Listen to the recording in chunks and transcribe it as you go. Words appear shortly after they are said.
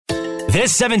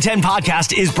This 710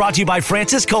 podcast is brought to you by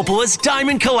Francis Coppola's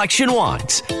Diamond Collection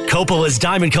Wines. Coppola's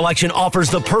Diamond Collection offers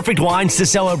the perfect wines to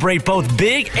celebrate both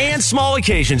big and small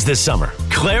occasions this summer.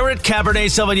 Claret Cabernet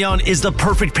Sauvignon is the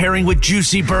perfect pairing with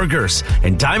juicy burgers.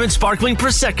 And Diamond Sparkling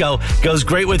Prosecco goes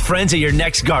great with friends at your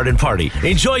next garden party.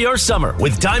 Enjoy your summer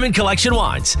with Diamond Collection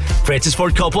Wines. Francis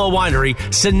Ford Coppola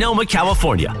Winery, Sonoma,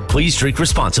 California. Please drink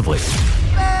responsibly.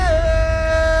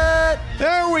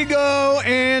 There we go,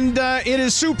 and it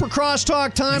is Super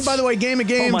Crosstalk time. By the way, Game of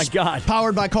Games. Oh, my God.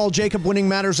 Powered by Call Jacob. Winning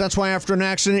matters. That's why after an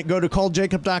accident, go to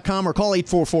calljacob.com or call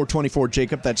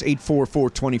 844-24-JACOB. That's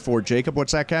 844-24-JACOB.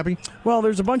 What's that, Cappy? Well,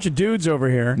 there's a bunch of dudes over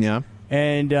here. Yeah.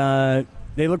 And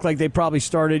they look like they probably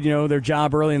started, their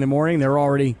job early in the morning. They're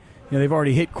already, they've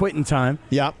already hit quitting time.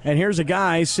 Yeah. And here's a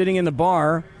guy sitting in the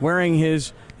bar wearing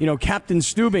his, Captain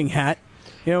Stubing hat,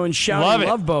 and shouting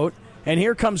Love Boat. And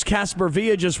here comes Casper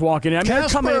Villa just walking in. I mean, they're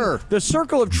coming in. The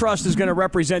Circle of Trust is going to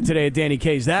represent today at Danny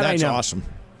K's. That's I know. That's awesome.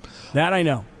 That I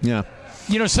know. Yeah.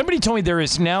 Somebody told me there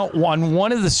is now on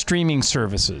one of the streaming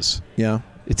services. Yeah.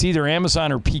 It's either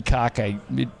Amazon or Peacock. I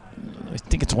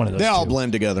think it's one of those. They all two.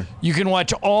 blend together. You can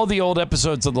watch all the old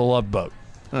episodes of The Love Boat.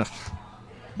 Ugh.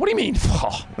 What do you mean?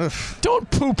 Don't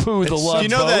poo-poo The Love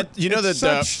Boat. You know that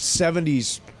such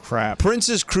 70s crap.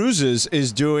 Princess Cruises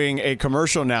is doing a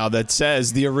commercial now that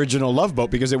says the original Love Boat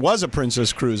because it was a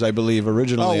Princess Cruise, I believe,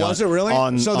 originally. Oh, was it really? So they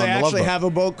on the Love actually Boat. have a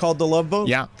boat called the Love Boat?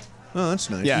 Yeah. Oh, that's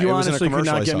nice. Yeah, You it was in a honestly could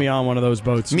commercial I not get saw. me on one of those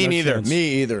boats. Me No neither. chance.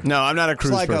 Me either. No, I'm not a It's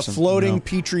cruise like person. a floating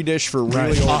petri dish for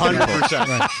really old 100%.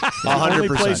 The only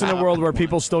 100%. place in the world where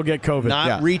people still get COVID.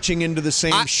 Not reaching into the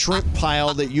same shrimp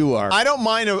pile that you are. I don't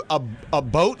mind a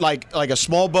boat like a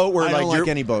small boat where I like don't like you're,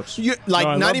 any boats. You, like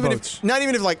No, I not love even boats. if not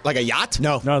even if like a yacht.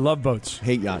 No. No, I love boats.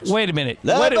 Hate yachts. Wait a minute.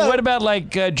 Love What Boat. about like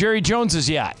Jerry Jones's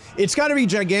yacht? It's got to be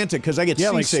gigantic because I get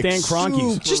Yeah, like seasick. Stan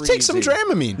Kroenke's. super Just take some easy.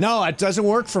 Dramamine. No, it doesn't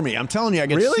work for me. I'm telling you, I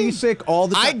get Really? seasick all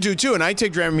the time. I do too, and I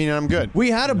take Dramamine and I'm good. We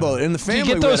had a boat in the Do family. you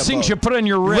get we had those a things boat. you put on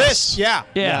your wrist? Yeah.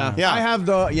 Yeah. Yeah. I have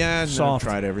the no, Soft.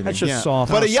 I've tried everything. That's just Yeah.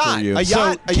 soft. But a Screw yacht, you. a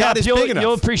yacht Cap, is you'll, big enough.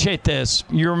 You'll appreciate this.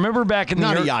 You remember back in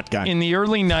Not the a yacht guy. in the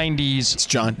early 90s, It's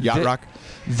John Yacht Rock.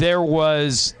 there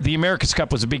was the America's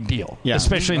Cup was a big deal,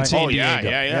 especially in San Diego.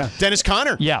 Yeah. Dennis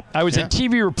Conner. Yeah, I was a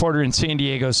TV reporter in San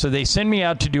Diego, so they send me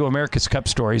out to do America's Cup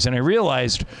stories, and I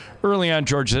realized early on,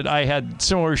 George, that I had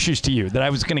similar issues to you, that I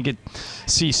was going to get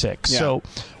seasick. Yeah. So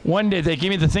one day they gave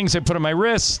me the things they put on my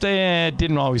wrist, it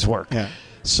didn't always work. Yeah.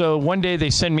 So one day they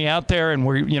send me out there, and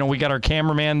we got our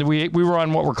cameraman. We were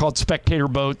on what were called spectator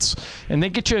boats, and they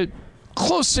get you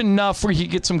close enough where you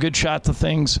get some good shots of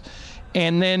things.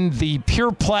 And then the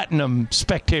Pure Platinum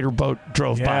spectator boat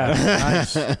drove by.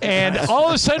 Nice. And all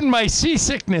of a sudden, my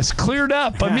seasickness cleared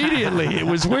up immediately. It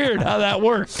was weird how that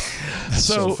worked.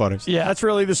 so funny. Yeah, That's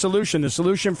really the solution. The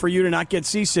solution for you to not get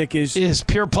seasick is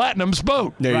Pure Platinum's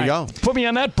boat. There Right. you go. Put me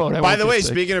on that boat. By the way,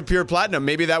 speaking of Pure Platinum,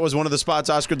 maybe that was one of the spots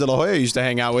Oscar De La Hoya used to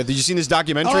hang out with. Did you see this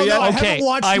documentary Oh, yet? no, I Okay, haven't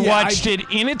watched I it yet. watched it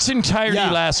in its entirety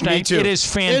Yeah, last me night. too. It is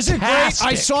fantastic. Is it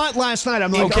great? I saw it last night.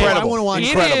 I'm like, Incredible. I want to watch It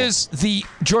Incredible. is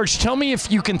George, tell me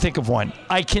if you can think of one.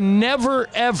 I can never,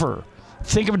 ever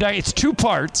think of a documentary. It's 2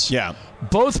 parts. Yeah.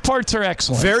 Both parts are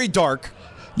excellent. Very dark.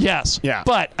 Yes. Yeah.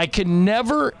 But I can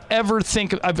never, ever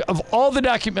think of all the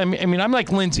document. I mean, I'm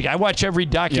like Lindsay. I watch every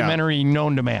documentary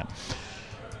known to man.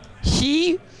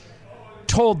 He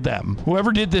told them,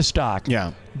 whoever did this doc,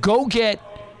 go get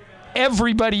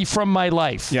everybody from my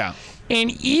life. Yeah. And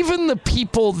even the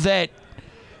people that,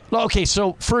 okay,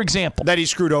 so for example, That he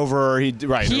screwed over. He he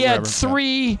whatever. had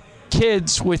 3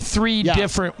 kids with 3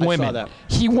 different I saw women. that.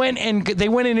 They went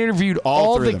and interviewed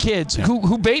all three the of them. kids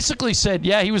who basically said,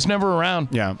 yeah, he was never around.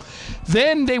 Yeah.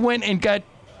 Then they went and got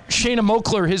Shayna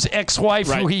Mokler, his ex-wife,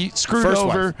 who Right. he screwed First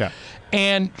over, wife, yeah.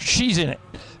 and she's in it.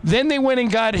 Then they went and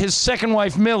got his second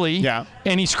wife, Millie,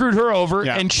 and he screwed her over,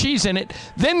 and she's in it.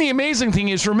 Then the amazing thing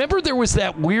is, remember there was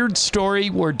that weird story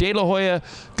where De La Hoya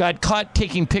got caught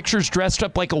taking pictures dressed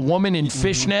up like a woman in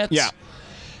fishnets? Yeah.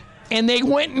 And they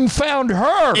went and found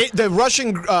her. The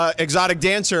Russian exotic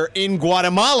dancer in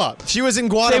Guatemala. She was in They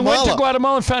Guatemala. went to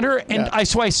Guatemala and found her. And I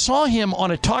saw him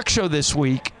on a talk show this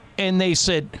week, and they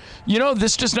said,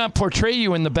 this does not portray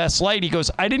you in the best light. He goes,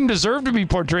 I didn't deserve to be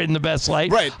portrayed in the best light.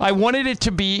 Right. I wanted it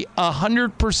to be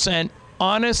 100%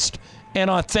 honest and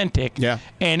authentic. Yeah.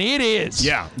 And it is.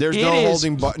 Yeah. There's It is.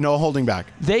 no holding back.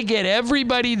 They get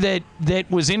everybody that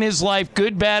was in his life,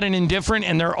 good, bad, and indifferent,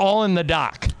 and they're all in the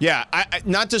doc. Yeah. I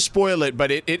not to spoil it,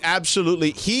 but it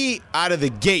absolutely, he out of the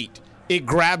gate, it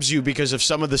grabs you because of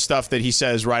some of the stuff that he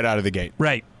says right out of the gate.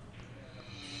 Right.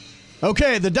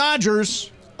 Okay, the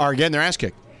Dodgers Are getting their ass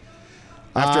kicked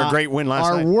after a great win last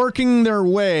are night. working their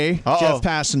way, Uh-oh. Jeff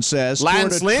Passan says,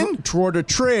 Lance Lynn? toward a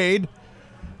trade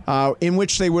in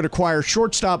which they would acquire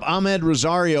shortstop Ahmed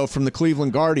Rosario from the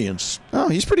Cleveland Guardians. Oh,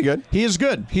 he's pretty good. He is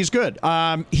good. He's good.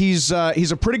 He's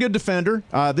a pretty good defender.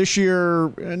 This year,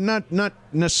 not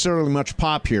necessarily much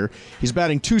pop here. He's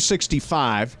batting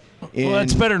 .265. Well,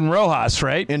 that's better than Rojas,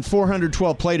 right? In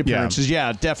 412 plate appearances.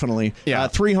 Yeah, definitely. Yeah.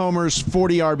 3 homers,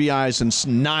 40 RBIs,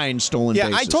 and 9 stolen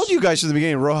bases. Yeah, I told you guys at the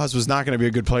beginning Rojas was not going to be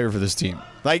a good player for this team.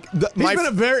 Like he's been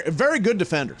a very, very good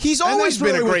defender. He's always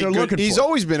been He's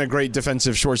always been a great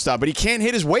defensive shortstop, but he can't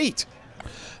hit his weight.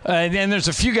 And there's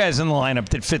a few guys in the lineup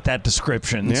that fit that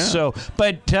description. Yeah. So,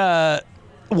 but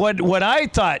what I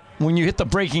thought when you hit the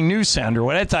breaking news sounder,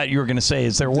 what I thought you were going to say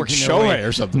is they're working Shohei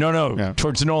or something. No,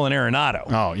 towards Nolan Arenado.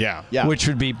 Oh yeah, Which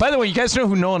would be. By the way, you guys know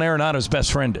who Nolan Arenado's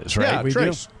best friend is, right? Yeah, we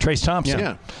Trace. do. Trace Thompson.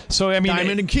 Yeah. So I mean,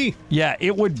 Diamond and Key. Yeah,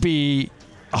 it would be.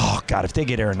 Oh God, if they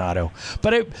get Arenado,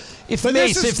 but if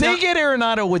they get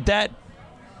Arenado, would that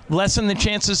lessen the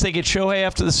chances they get Shohei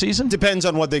after the season? Depends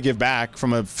on what they give back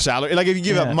from a salary. Like if you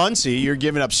give up Muncy, you're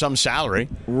giving up some salary.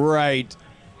 Right.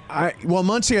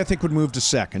 Muncy, I think, would move to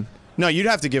second. No, you'd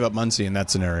have to give up Muncy in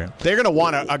that scenario. They're going to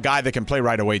want a guy that can play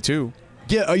right away too.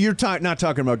 Yeah, you're not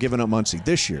talking about giving up Muncy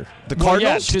this year. The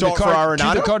Cardinals for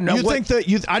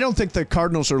Arenado. I don't think the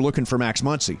Cardinals are looking for Max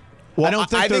Muncy. Well,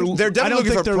 I think they're definitely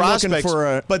looking for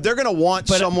prospects, but they're going to want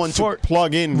someone to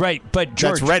plug in, right? But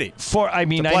George, that's ready. I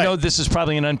know this is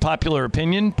probably an unpopular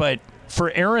opinion, but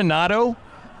for Arenado,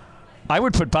 I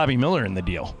would put Bobby Miller in the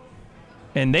deal,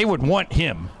 and they would want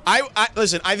him.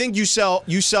 Listen. I think you sell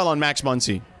on Max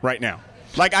Muncy right now.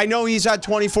 Like, I know he's had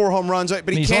 24 home runs,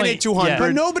 but he can't hit 200. Yeah.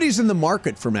 But nobody's in the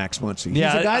market for Max Muncy. He's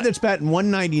a guy that's batting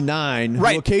 199 who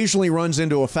occasionally runs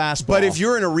into a fastball. But if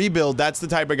you're in a rebuild, that's the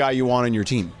type of guy you want on your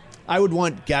team. I would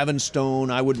want Gavin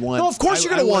Stone. I would want. No, of course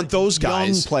you're going to want those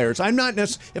guys. Young players. I'm not.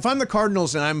 If I'm the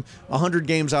Cardinals and I'm 100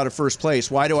 games out of first place,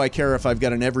 why do I care if I've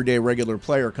got an everyday regular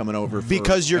player coming over?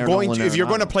 Because if you're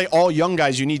going to play all young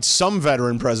guys, you need some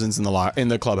veteran presence in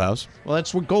the clubhouse. Well,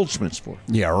 that's what Goldschmidt's for.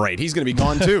 Yeah, right. He's going to be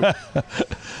gone too.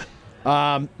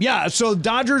 So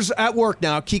Dodgers at work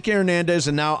now. Kike Hernandez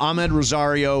and now Ahmed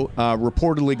Rosario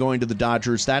reportedly going to the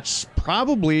Dodgers. That's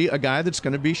probably a guy that's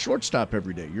going to be shortstop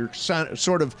every day. You're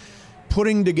sort of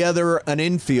putting together an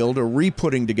infield or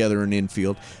re-putting together an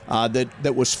infield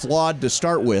that was flawed to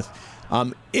start with.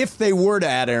 If they were to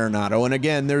add Arenado, and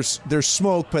again, there's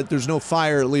smoke, but there's no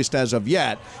fire, at least as of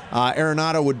yet,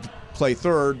 Arenado would play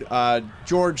third.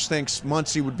 George thinks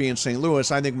Muncy would be in St. Louis.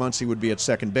 I think Muncy would be at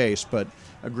second base, but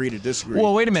agree to disagree.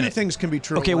 Well, wait a minute. Two things can be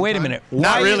true. Okay, wait a minute.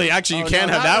 Not really. Actually, you can't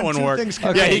have that one work.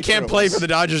 Yeah, he can't play for the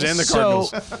Dodgers and the Cardinals.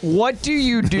 So, what do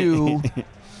you do?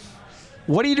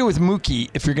 What do you do with Mookie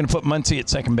if you're going to put Muncy at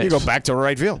second base? You go back to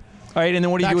right field. All right, and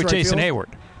then what do you do with Jason Hayward?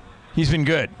 He's been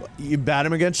good. You bat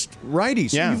him against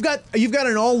righties. Yeah. You've got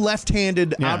an all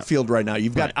left-handed outfield right now.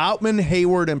 You've got Outman,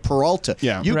 Hayward, and Peralta.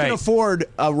 Yeah. You can afford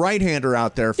a right-hander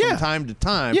out there from time to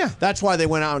time. Yeah. That's why they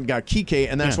went out and got Kike,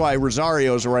 and that's why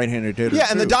Rosario is a right-handed hitter. Yeah,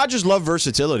 and the Dodgers love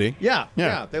versatility. Yeah.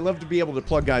 They love to be able to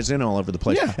plug guys in all over the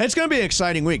place. Yeah. And it's going to be an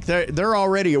exciting week. They're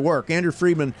already at work. Andrew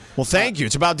Friedman. Well, thank you.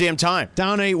 It's about damn time.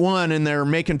 Down 8-1, and they're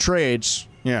making trades.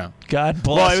 Yeah. God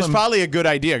bless Well, it was probably a good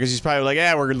idea because he's probably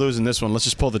like, we're losing this one. Let's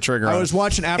just pull the trigger on it. I was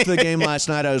watching after the game last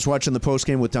night. I was watching the post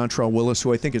game with Dontrell Willis,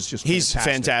 who I think is just He's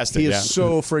fantastic. He is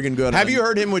so friggin' good. Have you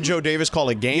heard him with Joe Davis call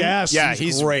a game? Yes. Yeah,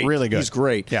 he's great. Really good. He's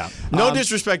great. Yeah. No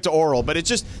disrespect to Oral, but it's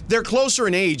just they're closer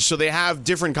in age, so they have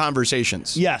different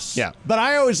conversations. Yes. Yeah. But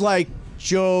I always like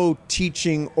Joe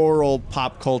teaching Oral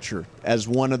pop culture as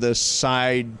one of the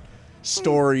side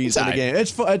stories in the game. It's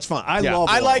fun. I love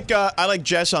it. I like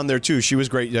Jess on there too. She was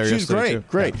great there. She's great.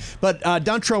 Yeah. But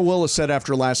Dontrell Willis said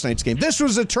after last night's game, this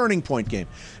was a turning point game.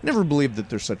 Never believed that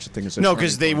there's such a thing as a no,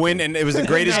 because they win and it was the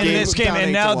greatest game. This game,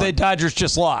 and now the Dodgers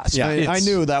just lost. Yeah, I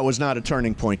knew that was not a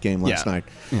turning point game last night.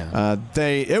 Yeah.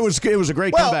 It was a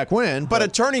great comeback win, but a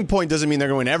turning point doesn't mean they're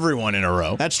going to win every one in a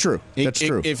row. That's true. That's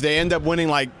true. If they end up winning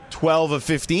like 12 of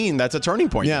 15, that's a turning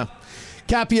point. Yeah.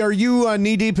 Cappy, are you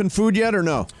knee deep in food yet or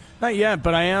no? Not yet,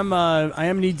 but I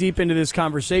am knee deep into this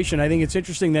conversation. I think it's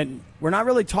interesting that we're not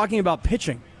really talking about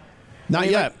pitching. Not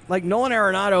yet. Like Nolan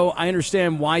Arenado, I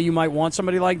understand why you might want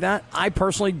somebody like that. I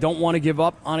personally don't want to give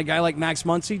up on a guy like Max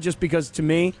Muncy just because, to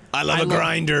me, I love a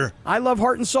grinder. I love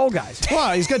heart and soul guys.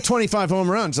 Well, he's got 25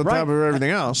 home runs on top of everything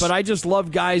else. But I just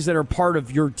love guys that are part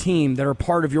of your team, that are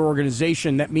part of your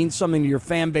organization, that means something to your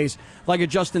fan base, like a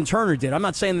Justin Turner did. I'm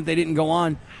not saying that they didn't go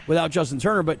on without Justin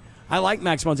Turner, but I like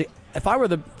Max Muncy. If I were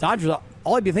the Dodgers,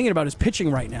 all I'd be thinking about is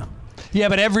pitching right now. Yeah,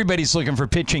 but everybody's looking for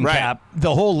pitching, Cap.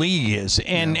 The whole league is.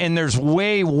 And there's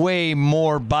way, way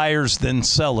more buyers than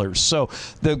sellers. So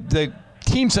the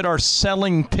teams that are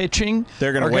selling pitching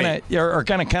are going to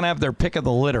kind of have their pick of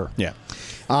the litter. Yeah.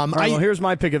 All right, well, here's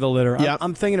my pick of the litter. Yep.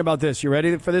 I'm thinking about this. You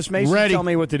ready for this, Mason? Ready. Tell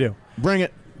me what to do. Bring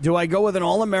it. Do I go with an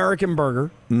all-American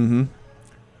burger? Mm-hmm.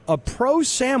 A pro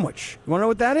sandwich. You want to know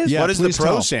what that is? Yeah, what is the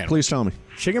pro sandwich? Please tell me.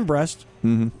 Chicken breast,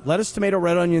 Mm-hmm. lettuce, tomato,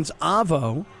 red onions,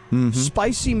 avo,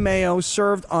 spicy mayo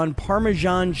served on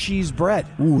Parmesan cheese bread.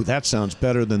 Ooh, that sounds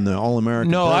better than the all-American.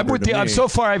 No, burger I'm with to the. me. So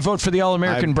far, I vote for the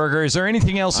all-American burger. Is there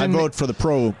anything else I in? vote for the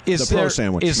pro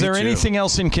sandwich. Is there Me too. anything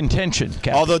else in contention?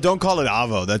 Captain? Although, don't call it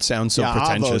avo. That sounds so Avo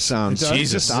pretentious. sounds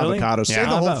Jesus. just avocado. Say the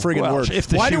whole friggin' Well, word. if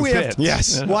the Why shoe do we fits. have?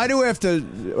 Yes. Why do we have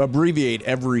to abbreviate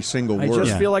every single I word?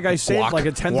 just feel like I saved Guac. like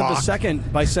a tenth of a Guac.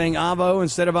 second by saying avo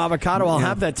instead of avocado. I'll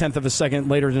have that tenth of a second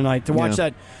later tonight to watch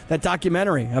that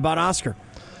documentary about Oscar.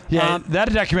 Yeah, that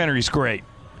documentary's great.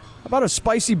 How about a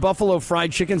spicy buffalo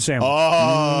fried chicken sandwich?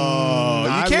 Oh,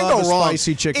 I you can't love go a wrong.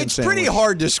 spicy chicken it's sandwich. pretty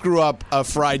hard to screw up a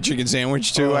fried chicken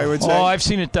sandwich too. I would say. Oh, I've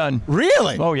seen it done.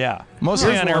 Really? Oh yeah,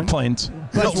 mostly Here's on one. airplanes.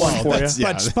 That's one for you. that's-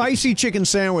 yeah. But spicy chicken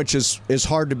sandwich is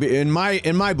hard to beat. In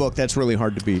my book, that's really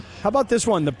hard to beat. How about this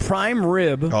one? The prime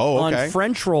rib okay. on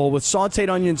French roll with sauteed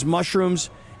onions, mushrooms,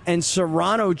 and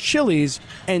serrano chilies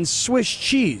and Swiss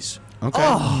cheese. Okay.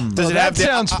 Oh, Does it that have the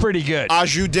sounds pretty good. au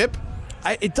jus dip?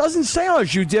 It doesn't say au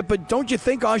jus dip, but don't you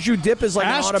think au jus dip is like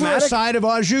Ask an automatic? for a side of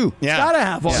au jus. Yeah. Gotta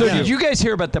have au So jus. did you guys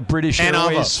hear about the British And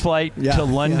Airways avo. flight Yeah. to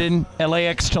London,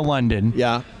 LAX to London?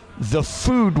 Yeah. The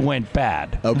food went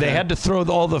bad. Okay. They had to throw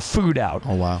all the food out.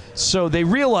 Oh, wow. So they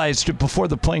realized it before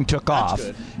the plane took off.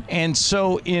 good. And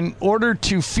so in order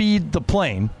to feed the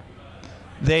plane,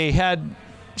 they had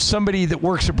somebody that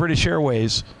works at British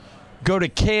Airways go to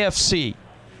KFC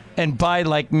and buy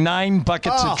like 9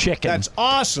 buckets of chicken. That's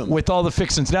awesome. With all the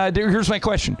fixings. Now, here's my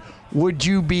question. Would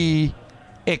you be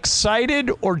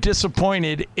excited or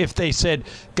disappointed if they said,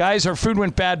 guys, our food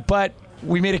went bad, but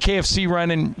we made a KFC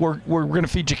run and we're going to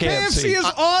feed you KFC? KFC is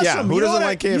awesome. yeah, who You know doesn't what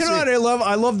like You KFC? know what I love?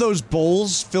 I love those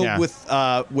bowls filled Yeah. with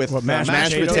mashed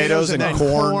potatoes and then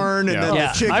corn. and Yeah. then Yeah,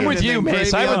 the chicken. I'm with and you, then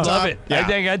Mace. gravy I on would top. love it. I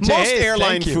think I'd say, Most hey, airline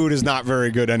thank you. food is not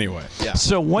very good anyway. Yeah.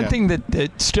 So one thing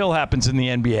that still happens in the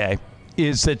NBA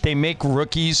is that they make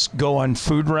rookies go on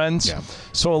food runs. Yeah.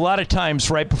 So a lot of times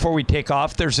right before we take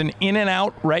off, there's an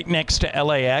In-N-Out right next to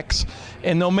LAX,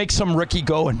 and they'll make some rookie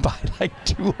go and buy like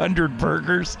 200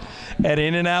 burgers at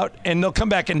In-N-Out, and they'll come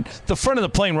back in the front of the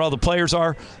plane where all the players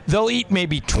are. They'll eat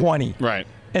maybe 20. Right.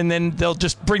 And then they'll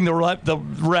just bring the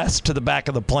rest to the back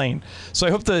of the plane. So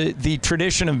I hope the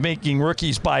tradition of making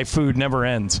rookies buy food never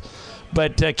ends.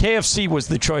 But KFC was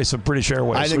the choice of British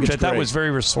Airways, I think which I it's thought great. was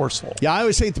very resourceful. Yeah, I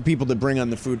always hate the people that bring on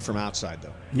the food from outside,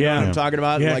 though. Yeah. You know what I'm talking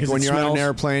about? Yeah, like 'cause when it you're on smells. an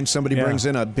airplane, somebody Yeah. brings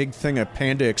in a big thing of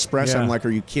Panda Express. Yeah. I'm like, are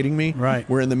you kidding me? Right.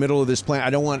 We're in the middle of this plane. I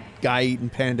don't want guy eating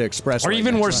Panda Express. Or right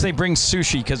even now. worse, they bring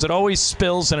sushi because it always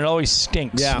spills and it always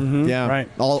stinks. Yeah, yeah. Right.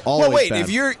 Always Well, wait. bad. If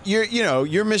you're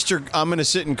Mr. I'm going to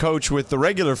sit and coach with the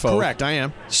regular folk. correct, I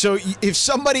am. So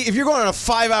if you're going on a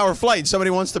 5-hour flight,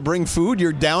 somebody wants to bring food,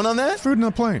 you're down on that? Food in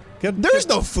the plane. There's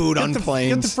no food on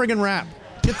planes. Get the friggin' wrap.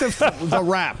 Get the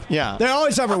wrap. Yeah. They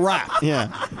always have a wrap. Yeah.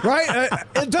 Right?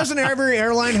 Doesn't every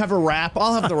airline have a wrap?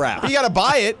 I'll have the wrap. You got to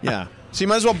buy it. Yeah. So you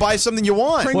might as well buy something you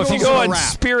want. Bring Well, if you Pringles go and on a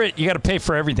wrap. Spirit, you got to pay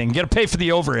for everything. You got to pay for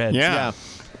the overhead. Yeah.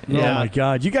 Oh my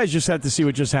God! You guys just have to see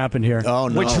what just happened here. Oh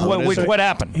no. What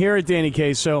happened? Here at Danny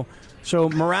K. So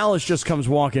Morales just comes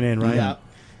walking in, right? Yeah.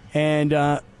 And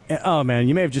oh man,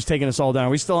 you may have just taken us all down. Are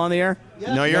we still on the air?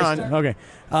 No, you're on. Okay.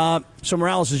 So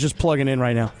Morales is just plugging in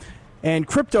right now. And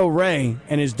Crypto Ray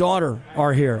and his daughter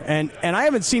are here. And I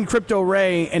haven't seen Crypto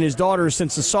Ray and his daughter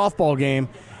since the softball game.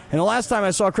 And the last time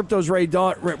I saw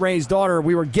Ray's daughter,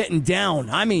 we were getting down.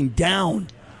 I mean down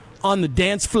on the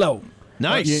dance floor.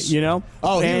 Nice. You know?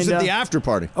 Oh, he was And, at the after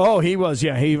party. Oh, he was.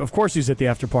 Yeah, of course he's at the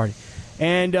after party.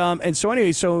 And so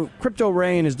anyway, so Crypto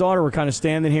Ray and his daughter were kind of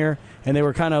standing here, and they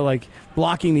were kind of like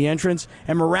blocking the entrance.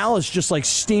 And Morales just like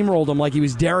steamrolled him like he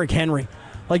was Derrick Henry.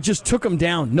 Like, just took him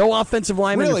down. No offensive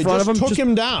lineman Really? in front Just of him. took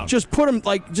him down? Just put him,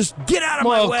 like, just get out of my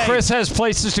Well, way. Chris has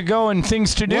places to go and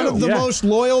things to do. One of the Yeah. most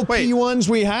loyal Wait. P1s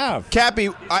we have. Cappy,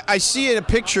 I see in a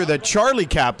picture that Charlie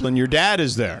Kaplan, your dad,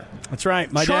 is there. That's right.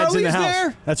 My dad's in the Charlie's house.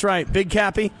 there? That's right. Big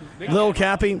Cappy, little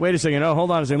Cappy. Wait a second. Oh, hold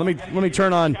on a second. Let me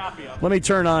turn on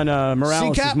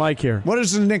Morales' C-Cap? mic here. What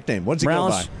is his nickname? What's he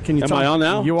Morales, go by? can you Am talk? I on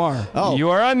now? You are. Oh, You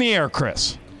are on the air,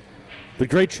 Chris. The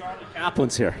great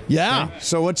Kaplan's here. Yeah. Okay.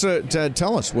 So what's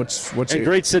tell us what's and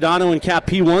great Sedano and Cap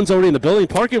P1's already in the building.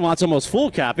 Parking lot's almost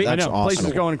full, Cappy. I know. Awesome. Place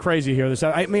is going crazy here.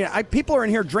 People are in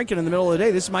here drinking in the middle of the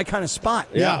day. This is my kind of spot.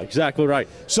 Yeah, exactly right.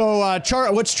 So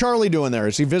what's Charlie doing there?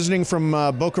 Is he visiting from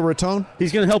Boca Raton?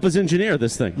 He's going to help us engineer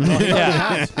this thing.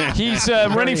 He's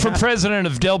running for president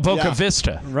of Del Boca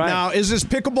Vista. Right. Now, is this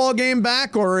pickleball game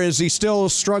back, or is he still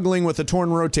struggling with a torn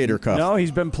rotator cuff? No,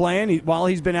 he's been playing. While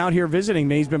he's been out here visiting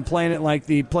me, he's been playing at like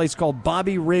the place called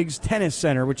Bobby Riggs Tennis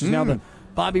Center, which is now the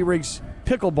Bobby Riggs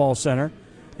Pickleball Center.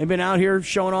 They've been out here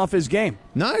showing off his game.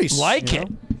 Nice. Like it.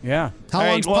 Yeah. How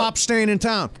long's Pop staying in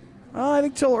town? I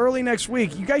think till early next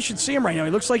week. You guys should see him right now.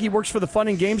 He looks like he works for the Fun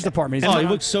and Games department. He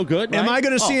looks so good. Am I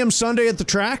going to see him Sunday at the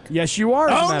track? Yes, you are.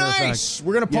 Oh, nice.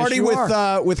 We're going to party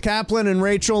with Kaplan and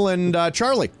Rachel and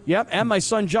Charlie. Yep, and my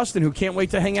son Justin, who can't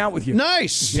wait to hang out with you.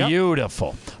 Nice. Yep.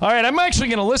 Beautiful. All right, I'm actually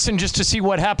going to listen just to see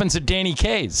what happens at Danny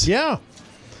Kaye's. Yeah.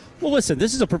 Well, listen,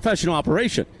 this is a professional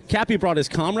operation. Cappy brought his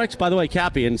Comrex. By the way,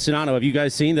 Cappy and Sedano, have you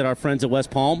guys seen that our friends at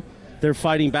West Palm, they're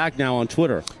fighting back now on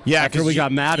Twitter? Yeah, after we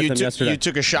got mad at them yesterday. You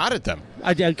took a shot at them.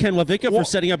 I did. Ken Levica for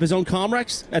setting up his own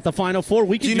Comrex at the Final Four.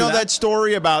 Do you know that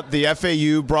story about the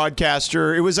FAU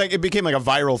broadcaster? It became like a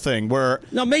viral thing where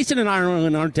Mason and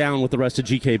Ireland aren't down with the rest of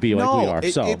GKB like we are.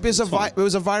 It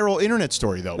was a viral internet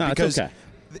story though. No, because it's okay.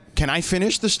 Can I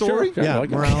finish the story? Sure. Yeah,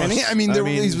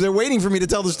 they're waiting for me to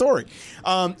tell the story.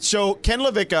 So Ken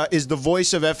Levica is the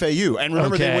voice of FAU, and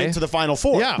remember they went to the Final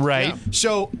Four. Yeah, right. Yeah.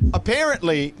 So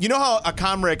apparently, you know how a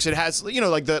Comrex it has,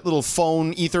 like the little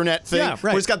phone Ethernet thing, yeah, right.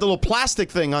 where it's got the little plastic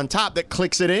thing on top that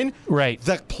clicks it in. Right.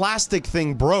 The plastic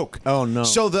thing broke. Oh no.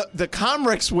 So the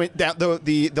Comrex went down.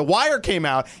 The wire came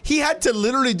out. He had to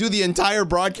literally do the entire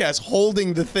broadcast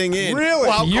holding the thing in. Really?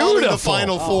 While calling the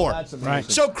Final Four. That's amazing.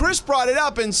 So Chris brought it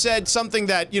up and said something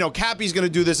that Cappy's going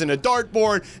to do this in a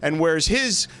dartboard, and where's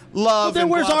his love? Well, then and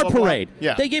where's blah, our blah, blah. parade?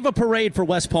 Yeah. They gave a parade for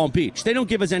West Palm Beach. They don't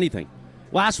give us anything.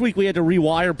 Last week we had to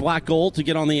rewire Black Gold to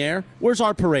get on the air. Where's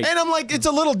our parade? And I'm like, it's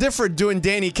a little different doing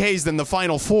Danny Kaye's than the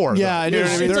Final Four. Yeah, it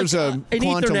is. There's an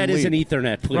Ethernet is an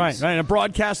Ethernet, please. Right, and a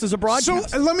broadcast is a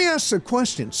broadcast. So let me ask a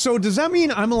question. So does that mean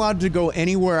I'm allowed to go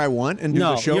anywhere I want and do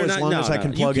the show as long as I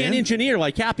can plug in? You can't engineer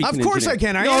like Cappy can. Of course I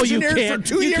can. I engineered for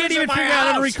 2 years. You can't even figure out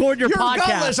how to record your You're podcast.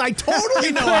 gutless. I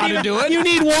totally know how to do it. You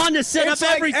need one to set up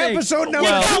like everything. Episode number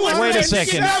Wait a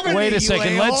second.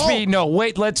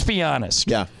 270, Let's be honest.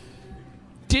 Yeah.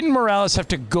 Didn't Morales have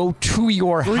to go to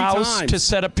your 3 house times to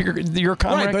set up your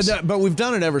Comrex? Right, but we've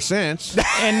done it ever since.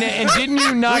 And didn't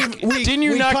you knock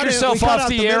yourself off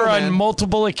the air on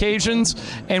multiple occasions?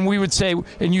 And we would say,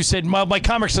 and you said, well, my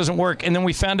Comrex doesn't work. And then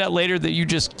we found out later that you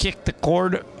just kicked the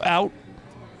cord out.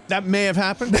 That may have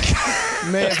happened.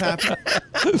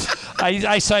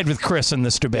 I side with Chris in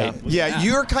this debate. Yeah,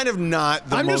 you're kind of not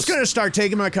the I'm just going to start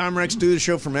taking my Comrex, do the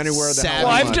show from anywhere. Well,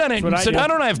 I've done it.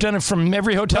 Sedano and I have done it from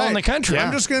every hotel in the country.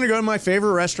 I'm just going to go to my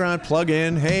favorite restaurant, plug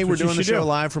in. Hey, we're doing the show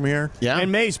live from here. Yeah.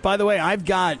 And Mace, by the way, I've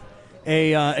got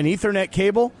an Ethernet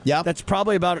cable that's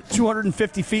probably about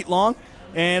 250 feet long.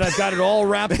 And I've got it all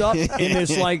wrapped up in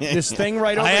this thing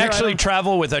right over here. I actually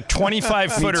travel with a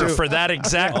 25-footer for that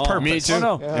exact purpose. Me too.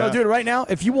 No, dude, right now,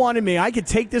 if you wanted me, I could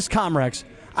take this Comrex.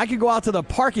 I could go out to the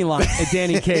parking lot at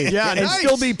Danny Kaye and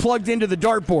still be plugged into the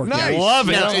dartboard. Nice. Love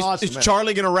it. Now, is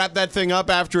Charlie going to wrap that thing up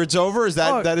after it's over? Is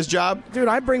that his job? Dude,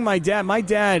 I bring my dad. My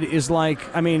dad is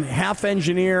half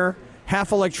engineer,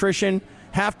 half electrician,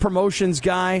 half promotions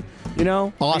guy.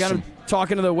 Awesome. I got him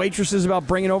talking to the waitresses about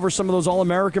bringing over some of those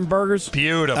all-American burgers.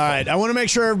 Beautiful. All right, I want to make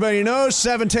sure everybody knows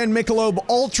 710 Michelob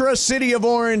Ultra, City of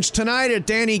Orange tonight at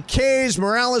Danny Kaye's.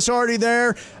 Morales already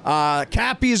there.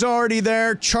 Cappy's already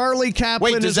there. Charlie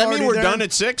Kaplan Wait, does is that already mean we're there. done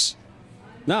at 6?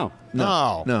 No.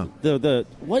 No.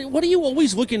 What are you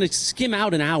always looking to skim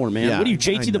out an hour, man? Yeah, what are you,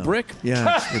 JT the Brick?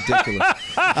 Yeah, it's ridiculous.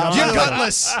 You're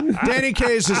gutless. Danny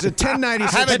Kaye's is at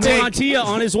 1096. Have a Montia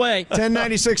on his way.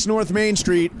 1096 North Main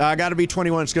Street. Got to be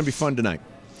 21. It's going to be fun tonight.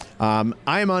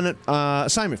 I am on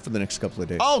assignment for the next couple of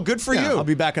days. Oh, good for you. I'll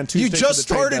be back on Tuesday. You just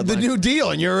for the trade started the deadline. new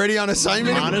deal, and you're already on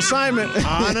assignment? On assignment.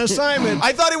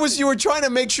 I thought it was you were trying to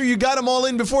make sure you got them all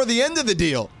in before the end of the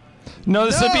deal. No,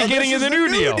 this is the beginning of the new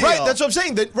deal. Right, that's what I'm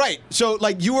saying. So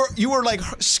you were like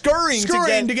scurrying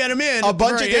to get them in a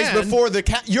bunch of days before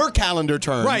your calendar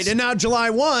turns. Right, and now July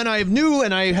 1, I have new,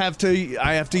 and I have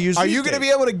to use. Are you going to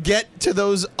be able to get to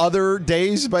those other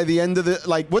days by the end of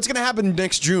what's going to happen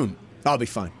next June? I'll be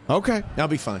fine. Okay. I'll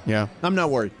be fine. Yeah. I'm not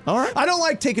worried. All right. I don't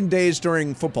like taking days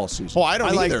during football season. Oh, I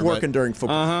don't either, like working during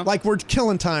football. Like we're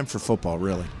killing time for football,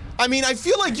 really. I mean, I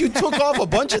feel like you took off a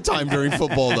bunch of time during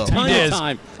football, though. He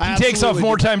does. He takes off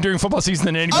more time during football season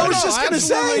than anybody. I was just going to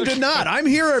say. I did not. I'm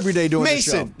here every day doing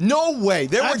Mason, the show. no way.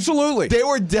 Absolutely. There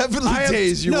were definitely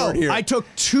days you weren't here. I took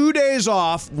 2 days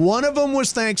off. One of them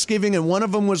was Thanksgiving, and one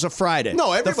of them was a Friday.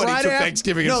 No, everybody took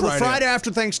Thanksgiving and Friday. No, the Friday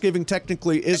after Thanksgiving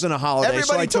technically isn't a holiday,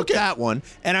 so I took that one,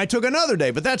 and I took another day.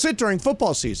 But that's it during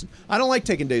football season. I don't like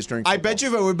taking days during football. I bet you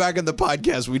if I went back on the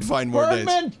podcast, we'd find more days.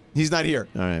 He's not here.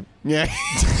 All right. Yeah.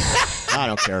 I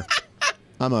don't care.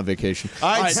 I'm on vacation.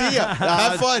 All right, see ya.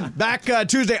 Have fun. Back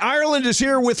Tuesday. Ireland is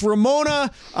here with Ramona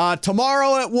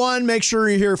tomorrow at 1. Make sure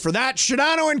you're here for that.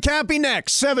 Shadano and Cappy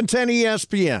next, 710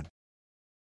 ESPN.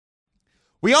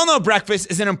 We all know breakfast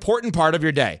is an important part of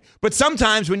your day, but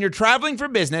sometimes when you're traveling for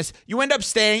business, you end up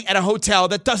staying at a hotel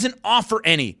that doesn't offer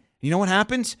any. You know what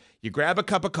happens? You grab a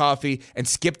cup of coffee and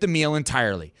skip the meal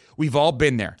entirely. We've all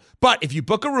been there. But if you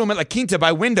book a room at La Quinta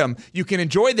by Wyndham, you can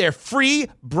enjoy their free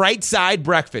Bright Side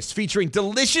breakfast featuring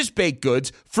delicious baked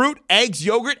goods, fruit, eggs,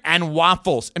 yogurt, and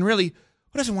waffles. And really,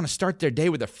 who doesn't want to start their day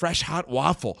with a fresh, hot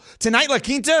waffle? Tonight, La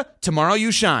Quinta, tomorrow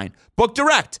you shine. Book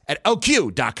direct at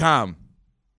LQ.com.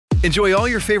 Enjoy all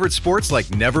your favorite sports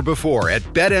like never before at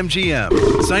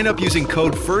BetMGM. Sign up using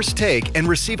code FIRSTTAKE and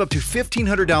receive up to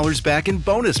 $1,500 back in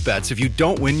bonus bets if you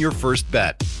don't win your first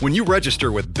bet. When you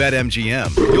register with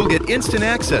BetMGM, you'll get instant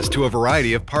access to a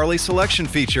variety of parlay selection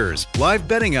features, live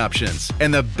betting options,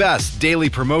 and the best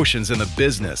daily promotions in the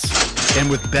business.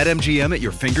 And with BetMGM at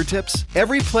your fingertips,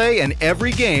 every play and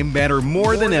every game matter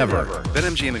more than ever.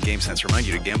 BetMGM and GameSense remind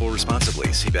you to gamble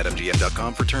responsibly. See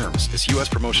BetMGM.com for terms. This U.S.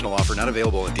 promotional offer not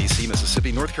available in D.C.,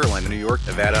 Mississippi, North Carolina, New York,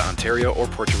 Nevada, Ontario, or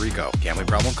Puerto Rico. Gambling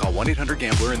problem? Call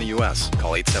 1-800-GAMBLER in the U.S.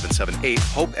 Call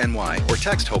 877-8-HOPE-NY or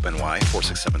text HOPE-NY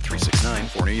 467-369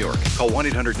 for New York. Call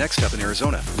 1-800-NEXT-STEP in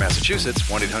Arizona. For Massachusetts,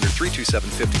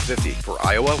 1-800-327-5050. For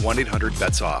Iowa,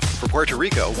 1-800-BETS-OFF. For Puerto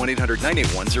Rico,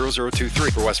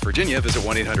 1-800-981-0023. For West Virginia, visit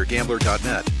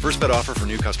 1-800-GAMBLER.net. First bet offer for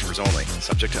new customers only.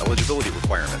 Subject to eligibility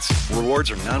requirements. Rewards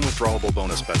are non-withdrawable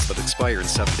bonus bets that expire in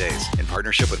 7 days. In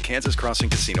partnership with Kansas Crossing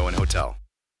Casino and Hotel.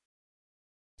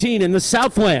 In the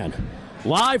Southland,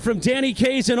 live from Danny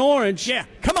K's in Orange. Yeah,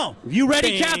 come on. You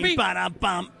ready, Bing, Cappy?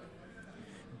 Ba-da-bum.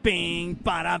 Bing,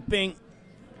 ba-da-bing.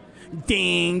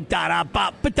 Ding,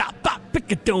 da-da-bop, ba-da-bop,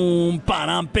 pick-a-doom,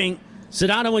 ba-da-bing.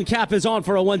 Sedano and Cap is on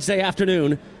for a Wednesday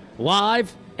afternoon,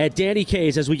 live at Danny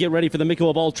K's as we get ready for the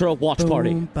Michelob Ultra watch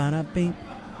party. Ba-da-bing.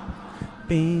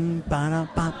 Bing,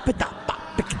 ba-da-bop,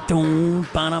 ba-da-bop, pick-a-doom,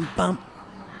 ba-da-bum.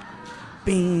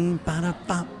 Bing,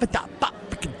 ba-da-bop, ba-da-bop.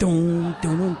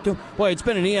 Boy, it's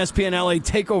been an ESPN LA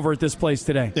takeover at this place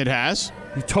today. It has?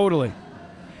 Totally.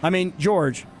 I mean,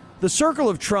 George, the Circle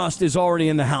of Trust is already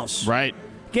in the house. Right.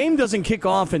 Game doesn't kick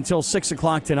off until 6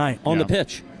 o'clock tonight. On the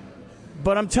pitch.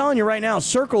 But I'm telling you right now,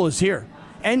 Circle is here.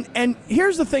 And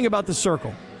here's the thing about the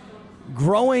Circle.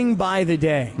 Growing by the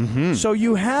day. Mm-hmm. So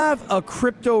you have a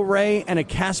Crypto Ray and a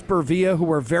Casper Villa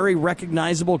who are very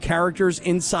recognizable characters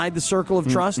inside the Circle of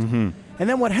Trust. Mm-hmm. And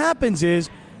then what happens is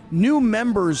new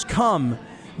members come,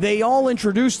 they all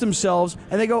introduce themselves,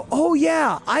 and they go, oh,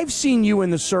 yeah, I've seen you in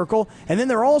the Circle. And then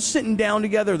they're all sitting down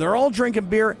together, they're all drinking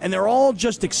beer, and they're all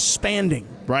just expanding.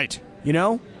 Right. You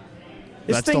know?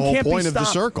 That's the whole point of the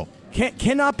Circle.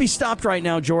 Cannot be stopped right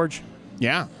now, George.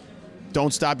 Yeah.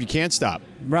 Don't stop, you can't stop.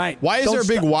 Right. Why is there a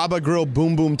big Waba Grill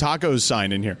Boom Boom Tacos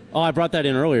sign in here? Oh, I brought that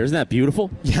in earlier. Isn't that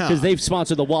beautiful? Yeah. Because they've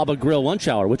sponsored the Waba Grill lunch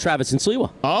hour with Travis and Sliwa.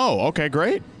 Oh, okay,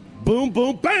 great. Boom,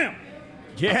 boom, bam!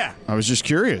 Yeah. I was just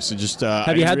curious.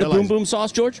 Have you had the Boom Boom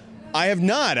sauce, George? I have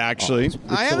not, actually. It's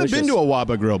I haven't been to a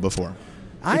Waba Grill before.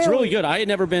 It's really good. I had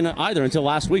never been either until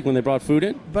last week when they brought food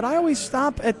in. But I always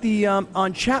stop at the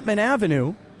on Chapman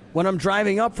Avenue when I'm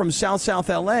driving up from South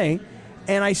L.A.,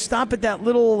 and I stop at that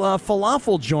little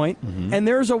falafel joint, and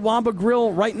there's a Waba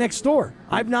Grill right next door.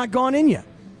 I've not gone in yet.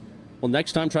 Well,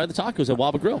 next time try the tacos at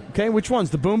Waba Grill. Okay, which ones?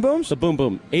 The Boom Booms? The Boom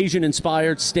Boom.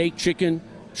 Asian-inspired steak, chicken,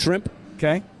 shrimp.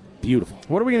 Okay. Beautiful.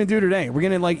 What are we going to do today? We're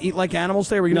going to eat like animals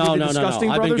today? Are we going to be the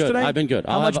Disgusting Brothers today? I've been good.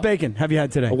 How much bacon have you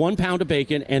had today? 1 pound of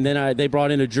bacon, and then they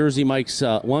brought in a Jersey Mike's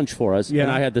lunch for us,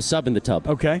 and I had the sub in the tub.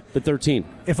 Okay. For 13.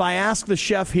 If I ask the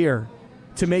chef here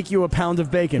to make you a pound of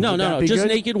bacon, No, just good?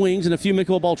 naked wings and a few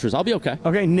Michelob Ultras. I'll be okay.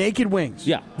 Okay, naked wings.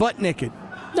 Yeah. Butt naked.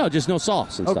 No, just no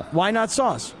sauce and stuff. Why not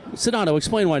sauce? Sedano,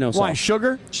 explain why no sauce. Why,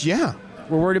 sugar? Yeah.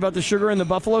 We're worried about the sugar in the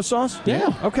buffalo sauce?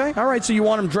 Yeah. Okay, all right, so you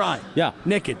want them dry. Yeah.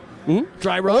 Naked. Mm-hmm.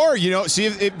 Dry rub. Or, see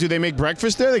if do they make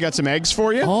breakfast there? They got some eggs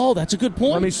for you? Oh, that's a good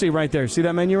point. Let me see right there. See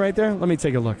that menu right there? Let me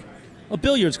take a look. A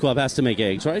billiards club has to make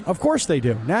eggs, right? Of course they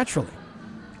do, naturally.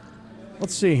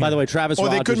 Let's see. By the way, Travis Or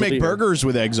Rogers they could make burgers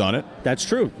with eggs on it. That's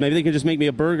true. Maybe they can just make me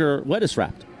a burger lettuce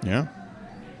wrapped. Yeah.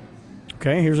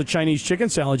 Okay, here's a Chinese chicken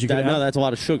salad you can have. No, that's a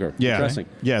lot of sugar. Yeah, Dressing.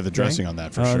 Yeah, the dressing on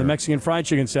that for sure. The Mexican fried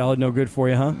chicken salad, no good for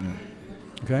you, huh?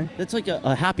 Okay. It's like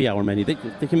a happy hour menu. They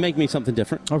can make me something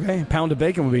different. Okay, a pound of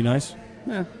bacon would be nice.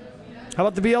 Yeah. How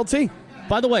about the BLT?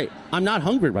 By the way, I'm not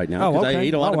hungry right now because I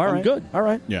ate a lot. I'm good. All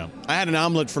right. Yeah. I had an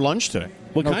omelet for lunch today.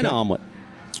 What kind of omelet?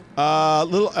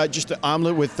 Just an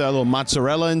omelet with a little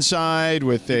mozzarella inside,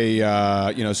 with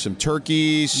some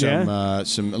turkey, a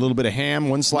little bit of ham,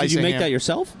 one slice. Did you of make ham. that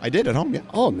yourself? I did at home. Yeah.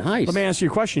 Oh, nice. Let me ask you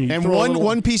a question. And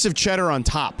one piece of cheddar on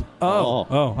top.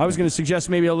 Oh! I was going to suggest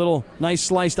maybe a little nice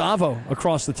sliced avo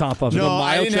across the top of it. No,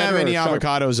 I didn't have any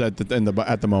avocados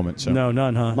at the moment. So no,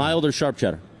 none, huh? Mild or sharp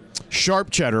cheddar? Sharp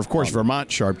cheddar, of course. Vermont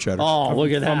sharp cheddar. Oh,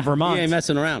 look at that. From Vermont. He ain't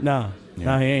messing around. No, he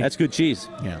ain't. That's good cheese.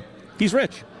 Yeah. He's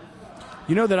rich.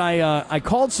 You know that I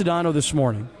called Sedano this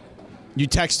morning. You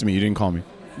texted me. You didn't call me.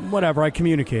 Whatever, I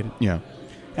communicated. Yeah.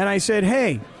 And I said,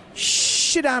 hey,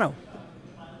 Sedano,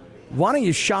 why don't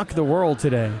you shock the world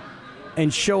today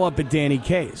and show up at Danny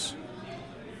K's?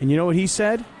 And you know what he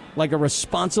said? Like a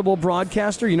responsible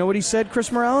broadcaster, you know what he said, Chris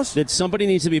Morales? That somebody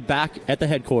needs to be back at the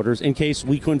headquarters in case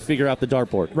we couldn't figure out the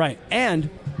dartboard. Right. And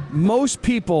most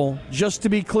people, just to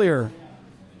be clear,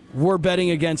 were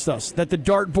betting against us, that the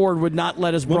dartboard would not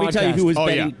let us broadcast. Let me tell you who was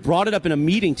betting. Yeah. Brought it up in a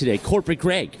meeting today, Corporate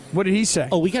Greg. What did he say?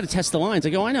 Oh, we got to test the lines. I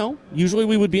go, I know. Usually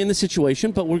we would be in this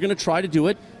situation, but we're going to try to do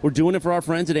it. We're doing it for our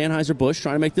friends at Anheuser-Busch,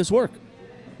 trying to make this work.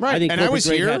 Right, I think and I was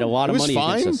Greg here. Had a lot of money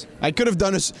fine. against us. I could have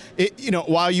done this.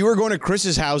 While you were going to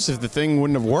Chris's house, if the thing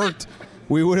wouldn't have worked,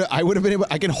 I would have been able.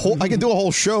 I can do a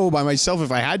whole show by myself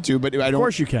if I had to, but I don't. Of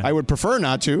course you can. I would prefer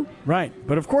not to. Right,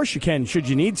 but of course you can. Should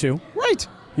you need to? Right.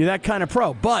 You're that kind of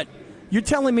pro. But you're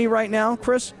telling me right now,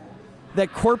 Chris,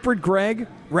 that Corporate Greg,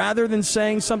 rather than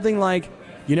saying something like,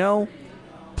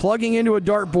 plugging into a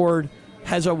dartboard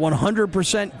has a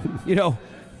 100%,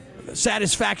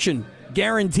 satisfaction.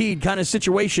 Guaranteed kind of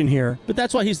situation here. But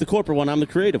that's why he's the corporate one. I'm the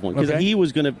creative one. Because he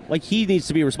was going to, he needs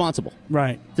to be responsible.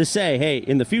 Right. To say, hey,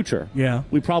 in the future, yeah,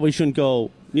 we probably shouldn't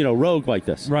go, rogue like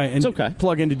this. Right. And it's okay.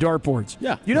 Plug into dartboards.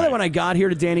 Yeah. You know that when I got here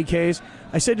to Danny K's,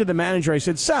 I said to the manager, I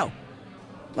said, so,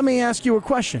 let me ask you a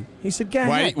question. He said, go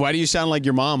ahead. Why do you sound like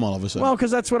your mom all of a sudden? Well,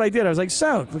 because that's what I did. I was like,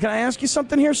 so, can I ask you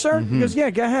something here, sir? Mm-hmm. He goes, yeah,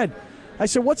 go ahead. I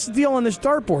said, what's the deal on this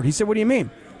dartboard? He said, what do you mean?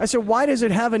 I said, why does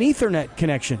it have an Ethernet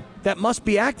connection? That must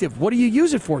be active. What do you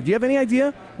use it for? Do you have any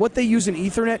idea what they use an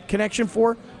Ethernet connection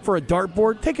for a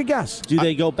dartboard? Take a guess. Do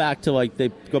they go back to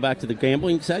the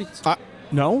gambling sites?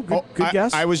 No. Good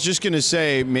guess. I was just going to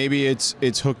say maybe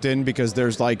it's hooked in because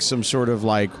there's some sort of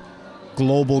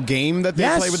global game that they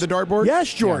play with the dartboard.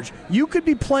 Yes, George. Yeah. You could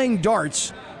be playing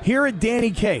darts here at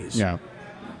Danny K's. Yeah.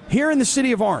 Here in the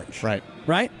city of Orange. Right.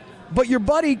 Right? But your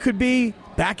buddy could be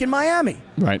back in Miami.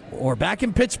 Right. Or back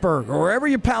in Pittsburgh or wherever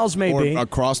your pals may be. Or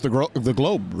across the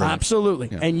globe. Right? Absolutely.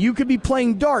 Yeah. And you could be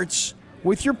playing darts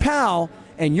with your pal,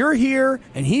 and you're here,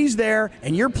 and he's there,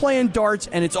 and you're playing darts,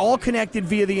 and it's all connected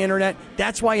via the internet.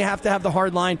 That's why you have to have the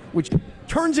hard line, which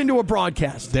turns into a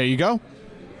broadcast. There you go.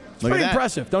 It's pretty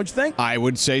impressive, don't you think? I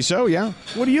would say so, yeah.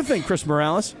 What do you think, Chris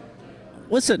Morales?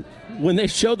 Listen, when they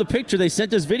showed the picture, they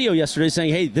sent us video yesterday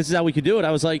saying, hey, this is how we could do it.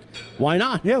 I was like, why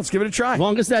not? Yeah, let's give it a try. As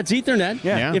long as that's Ethernet.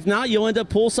 Yeah. If not, you'll end up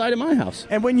poolside at my house.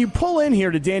 And when you pull in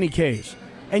here to Danny K's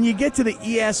and you get to the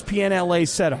ESPN LA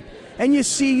setup and you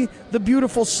see the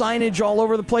beautiful signage all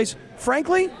over the place,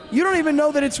 frankly, you don't even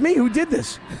know that it's me who did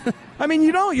this. I mean,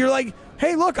 you don't. You're like,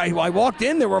 hey, look, I walked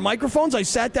in, there were microphones, I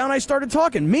sat down, I started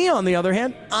talking. Me, on the other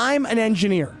hand, I'm an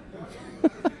engineer.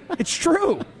 It's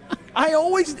true. I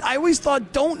always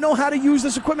thought, don't know how to use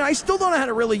this equipment. I still don't know how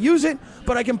to really use it,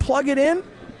 but I can plug it in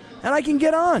and I can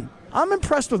get on. I'm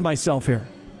impressed with myself here.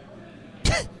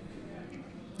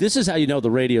 This is how you know the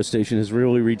radio station has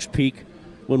really reached peak,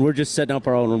 when we're just setting up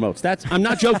our own remotes. I'm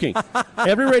not joking.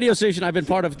 Every radio station I've been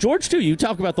part of, George too, you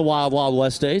talk about the Wild Wild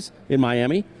West days in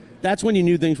Miami. That's when you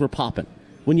knew things were popping.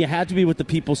 When you had to be with the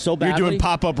people so badly. You're doing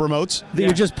pop-up remotes?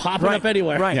 You're just popping up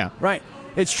anywhere. Right, yeah. Right.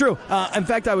 It's true. In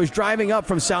fact, I was driving up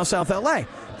from South LA,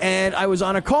 and I was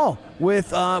on a call with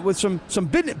some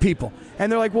business people.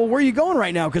 And they're like, well, where are you going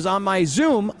right now? Because on my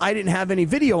Zoom, I didn't have any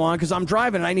video on because I'm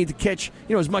driving and I need to catch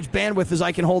as much bandwidth as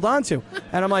I can hold on to.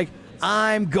 And I'm like,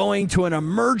 I'm going to an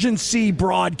emergency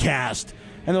broadcast.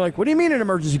 And they're like, what do you mean an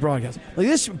emergency broadcast? Like,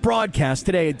 this broadcast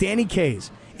today at Danny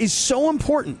K's is so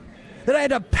important that I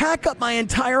had to pack up my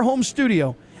entire home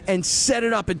studio and set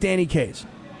it up at Danny K's.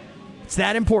 It's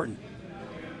that important.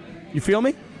 You feel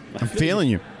me? I'm feeling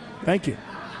you. Thank you.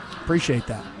 Appreciate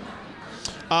that.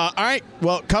 All right.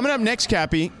 Well, coming up next,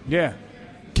 Cappy. Yeah.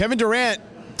 Kevin Durant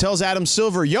tells Adam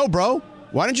Silver, yo, bro,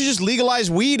 why don't you just legalize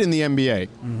weed in the NBA?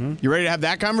 Mm-hmm. You ready to have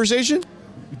that conversation?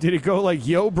 Did it go like,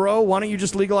 yo, bro, why don't you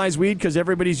just legalize weed because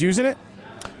everybody's using it?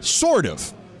 Sort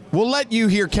of. We'll let you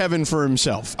hear Kevin for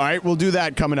himself. All right, we'll do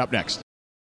that coming up next.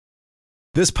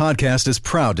 This podcast is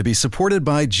proud to be supported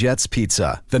by Jets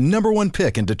Pizza, the #1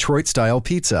 pick in Detroit-style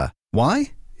pizza.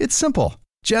 Why? It's simple.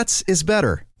 Jets is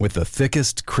better. With the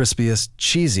thickest, crispiest,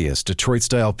 cheesiest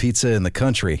Detroit-style pizza in the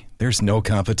country, there's no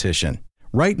competition.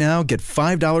 Right now, get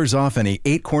 $5 off any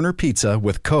 8-corner pizza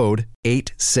with code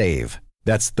 8SAVE.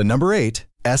 That's the number 8,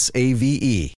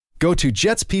 SAVE. Go to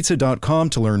jetspizza.com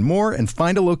to learn more and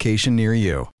find a location near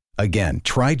you. Again,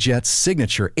 try Jet's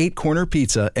signature 8-corner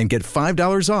pizza and get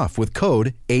 $5 off with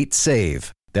code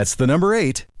 8SAVE. That's the number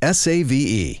 8,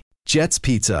 SAVE. Jet's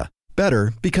Pizza.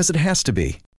 Better because it has to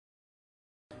be.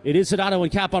 It is Sedano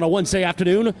and Cap on a Wednesday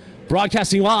afternoon,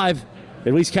 broadcasting live,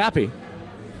 at least Cappy,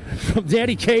 from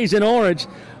Danny Kaye's in Orange.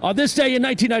 On this day in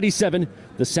 1997,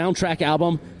 the soundtrack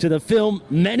album to the film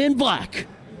Men in Black.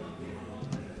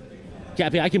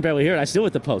 Cappy, I can barely hear it. I still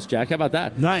hit the post, Jack. How about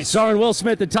that? Nice. Starring Will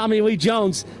Smith and Tommy Lee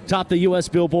Jones topped the U.S.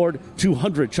 Billboard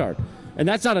 200 chart. And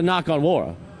that's not a knock on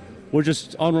Laura. We're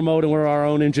just on remote and we're our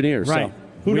own engineers. Right. So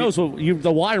who knows?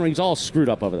 The wiring's all screwed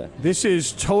up over there. This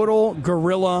is total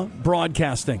guerrilla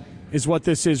broadcasting is what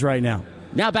this is right now.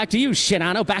 Now back to you,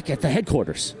 Shinano, back at the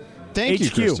headquarters. Thank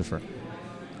you, Christopher.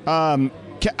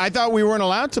 I thought we weren't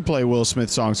allowed to play Will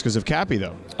Smith songs because of Cappy,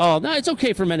 though. Oh, no, it's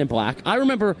okay for Men in Black. I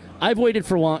remember I've waited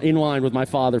in line with my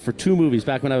father for 2 movies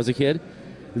back when I was a kid.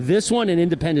 This one and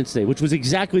Independence Day, which was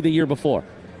exactly the year before.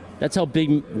 That's how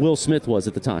big Will Smith was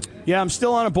at the time. Yeah, I'm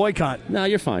still on a boycott. No,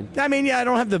 you're fine. I mean, yeah, I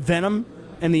don't have the venom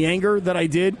and the anger that I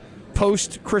did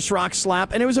post Chris Rock's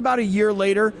slap. And it was about a year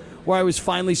later where I was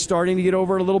finally starting to get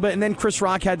over it a little bit. And then Chris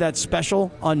Rock had that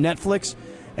special on Netflix,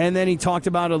 and then he talked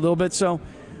about it a little bit. So,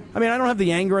 I mean, I don't have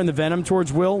the anger and the venom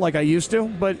towards Will like I used to,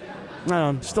 but I don't know,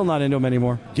 I'm still not into him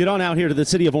anymore. Get on out here to the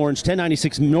city of Orange,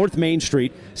 1096 North Main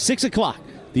Street, 6 o'clock.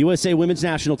 The USA women's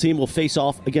national team will face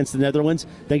off against the Netherlands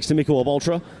thanks to Michelob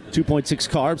Ultra. 2.6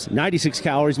 carbs, 96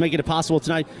 calories, making it possible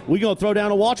tonight. We're going to throw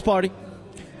down a watch party.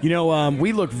 You know,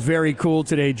 we look very cool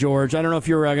today, George. I don't know if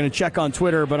you're going to check on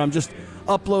Twitter, but I'm just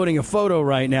uploading a photo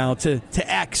right now to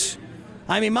X.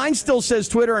 I mean, mine still says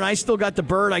Twitter, and I still got the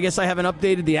bird. I guess I haven't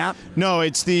updated the app. No,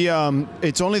 it's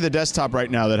it's only the desktop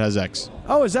right now that has X.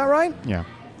 Oh, is that right? Yeah.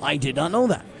 I did not know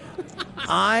that.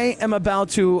 I am about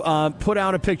to put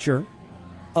out a picture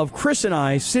of Chris and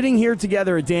I sitting here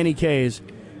together at Danny Kaye's,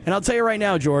 and I'll tell you right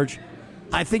now, George,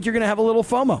 I think you're going to have a little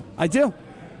FOMO. I do.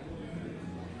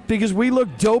 Because we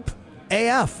look dope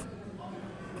AF.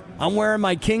 I'm wearing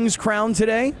my King's crown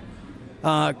today.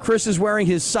 Chris is wearing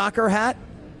his soccer hat.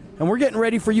 And we're getting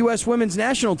ready for U.S. women's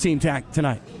national team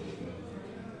tonight.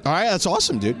 All right, that's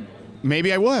awesome, dude.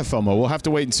 Maybe I will have FOMO. We'll have to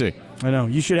wait and see. I know.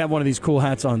 You should have one of these cool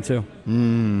hats on, too.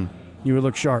 You would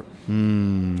look sharp. All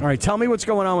right, tell me what's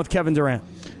going on with Kevin Durant.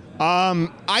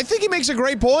 I think he makes a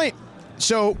great point.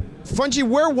 So, Funchy,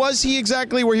 where was he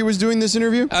exactly where he was doing this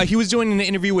interview? He was doing an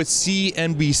interview with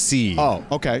CNBC. Oh,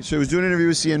 okay. So he was doing an interview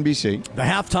with CNBC. The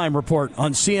halftime report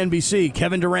on CNBC.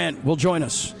 Kevin Durant will join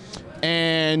us.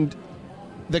 And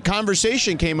the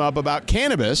conversation came up about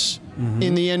cannabis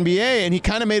in the NBA, and he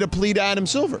kind of made a plea to Adam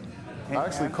Silver. I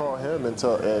actually called him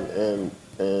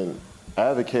and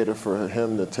advocated for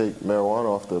him to take marijuana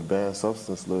off the banned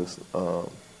substance list.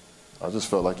 I just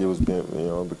felt like it was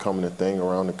becoming a thing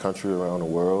around the country, around the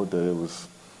world, that it was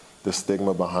the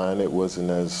stigma behind it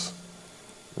wasn't as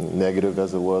negative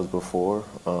as it was before.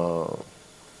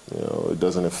 It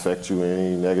doesn't affect you in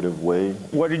any negative way.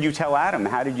 What did you tell Adam?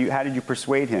 How did you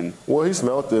persuade him? Well, he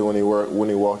smelled it when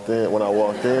I walked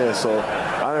in, so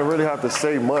I didn't really have to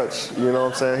say much. You know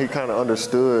what I'm saying? He kind of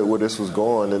understood where this was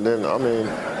going, and then I mean,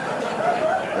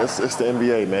 it's the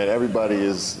NBA, man. Everybody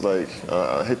is like,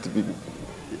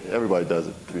 everybody does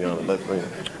it. To be honest,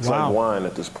 it's like wine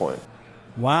at this point.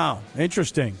 Wow,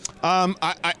 interesting.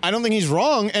 I don't think he's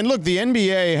wrong. And look, the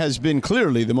NBA has been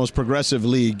clearly the most progressive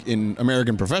league in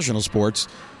American professional sports.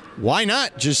 Why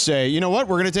not just say, you know what,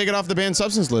 we're going to take it off the banned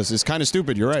substance list? It's kind of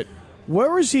stupid. You're right. Where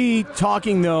was he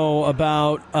talking, though,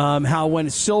 about how when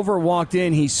Silver walked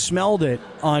in, he smelled it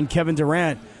on Kevin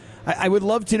Durant? I would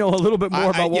love to know a little bit more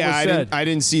about what was said. I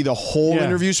didn't see the whole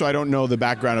interview, so I don't know the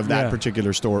background of that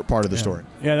particular part of the story.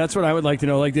 Yeah, that's what I would like to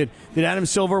know. Like, did Adam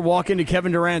Silver walk into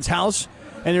Kevin Durant's house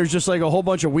and there's just like a whole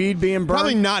bunch of weed being burned?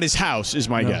 Probably not his house, is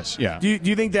my guess. Yeah. Do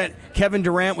you think that Kevin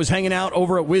Durant was hanging out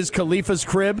over at Wiz Khalifa's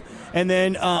crib, and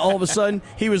then all of a sudden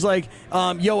he was like,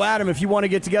 "Yo, Adam, if you want to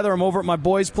get together, I'm over at my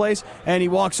boy's place." And he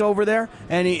walks over there,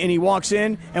 and he walks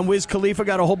in, and Wiz Khalifa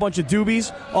got a whole bunch of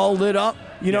doobies all lit up.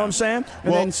 You know what I'm saying?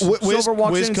 And then Silver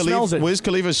walks in and smells it. Wiz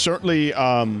Khalifa certainly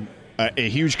a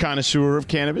huge connoisseur of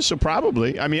cannabis, so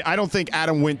probably. I mean, I don't think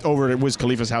Adam went over to Wiz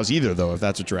Khalifa's house either, though, if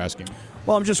that's what you're asking.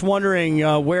 Well, I'm just wondering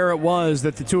where it was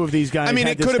that the two of these guys I mean,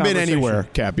 had it could have been conversation. anywhere,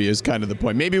 Cappy, is kind of the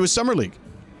point. Maybe it was Summer League.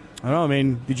 I don't know. I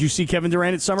mean, did you see Kevin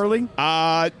Durant at Summer League?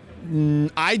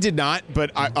 I did not,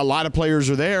 but a lot of players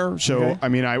are there. So, Okay. I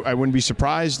mean, I wouldn't be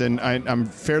surprised, and I'm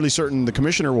fairly certain the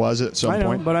commissioner was at some I know,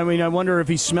 point. but I mean, I wonder if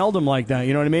he smelled him like that.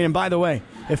 You know what I mean? And by the way,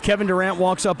 if Kevin Durant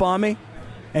walks up on me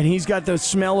and he's got the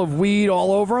smell of weed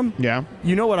all over him, yeah,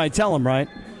 you know what I tell him, right?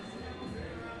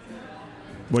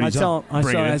 What do you tell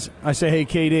him? I say, hey,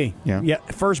 KD. Yeah.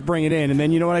 First bring it in, and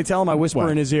then you know what I tell him? I whisper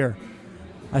in his ear.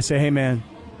 I say, hey, man,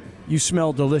 you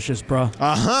smell delicious, bro.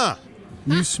 Uh-huh.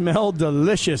 You smell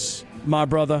delicious, my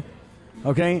brother.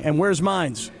 Okay? And where's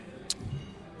mines?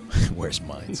 Where's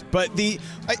mines? But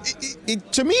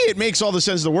to me, it makes all the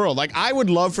sense in the world. Like, I would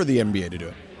love for the NBA to do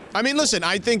it. I mean, listen,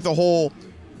 I think the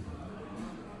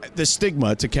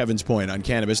stigma, to Kevin's point, on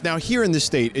cannabis. Now, here in this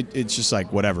state, it's just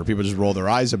like, whatever. People just roll their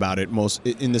eyes about it, most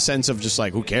in the sense of just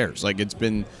like, who cares? Like, it's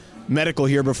been medical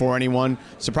here before anyone.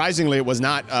 Surprisingly, it was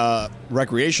not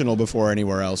recreational before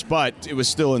anywhere else, but it was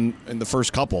still in the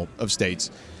first couple of states.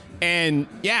 And,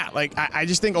 yeah, like, I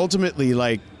just think ultimately,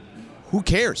 like, who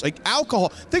cares? Like, alcohol,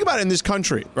 think about it in this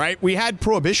country, right? We had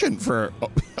prohibition for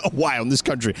a while in this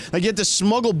country. Like, you had to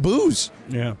smuggle booze.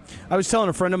 Yeah. I was telling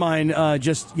a friend of mine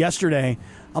just yesterday,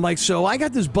 I'm like, so I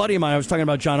got this buddy of mine. I was talking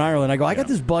about John Ireland. I go, I got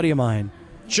this buddy of mine.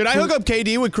 Should I hook up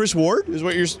KD with Chris Ward? Is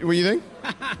what you think?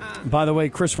 By the way,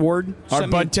 Chris Ward, our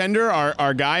bud tender,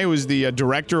 our guy who was the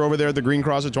director over there at the Green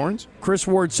Cross of Torrance. Chris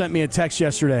Ward sent me a text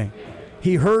yesterday.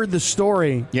 He heard the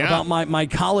story about my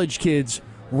college kids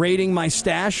raiding my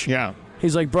stash. Yeah.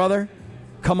 He's like, brother,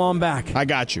 come on back. I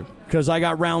got you. Because I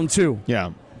got round 2.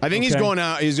 Yeah. I think he's going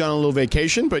out. He's on a little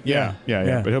vacation, but yeah.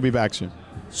 But he'll be back soon.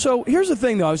 So here's the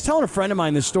thing, though. I was telling a friend of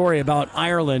mine this story about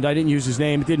Ireland. I didn't use his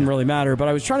name. It didn't really matter. But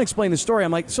I was trying to explain the story.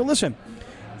 I'm like, so listen,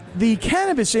 the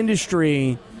cannabis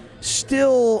industry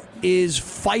still is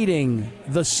fighting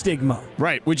the stigma.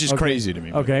 Right, which is crazy to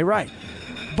me. Okay, right.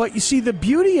 But you see, the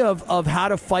beauty of how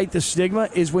to fight the stigma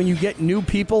is when you get new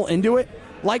people into it,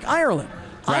 like Ireland.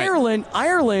 Right.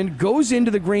 Ireland goes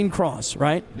into the Green Cross,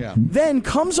 right? Yeah. Then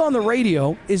comes on the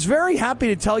radio, is very happy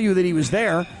to tell you that he was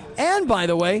there. And, by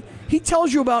the way, he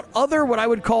tells you about other what I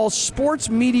would call sports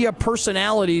media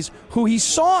personalities who he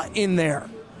saw in there,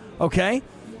 okay?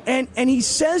 And he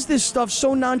says this stuff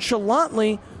so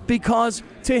nonchalantly because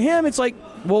to him it's like,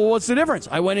 well, what's the difference?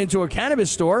 I went into a cannabis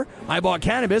store, I bought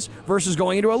cannabis versus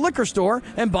going into a liquor store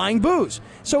and buying booze.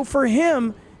 So for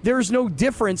him, there's no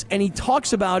difference, and he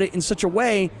talks about it in such a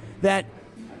way that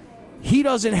he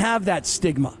doesn't have that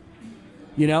stigma.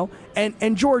 You know,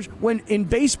 and George, when in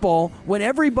baseball, when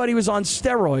everybody was on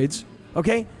steroids,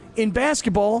 okay, in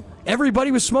basketball,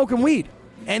 everybody was smoking weed,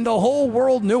 and the whole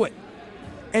world knew it.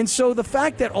 And so the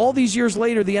fact that all these years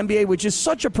later, the NBA, which is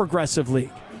such a progressive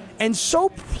league and so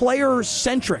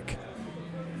player-centric,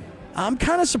 I'm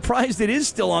kind of surprised it is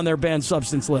still on their banned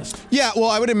substance list. Yeah, well,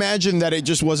 I would imagine that it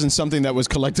just wasn't something that was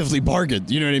collectively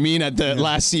bargained, you know what I mean, at the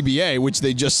last CBA, which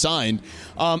they just signed.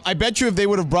 I bet you if they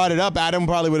would have brought it up, Adam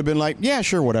probably would have been like, yeah,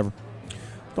 sure, whatever.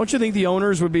 Don't you think the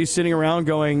owners would be sitting around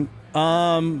going,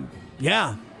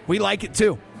 yeah, we like it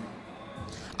too?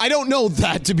 I don't know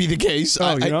that to be the case.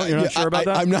 Oh, you're not sure about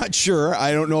that? I'm not sure.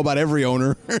 I don't know about every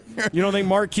owner. You don't think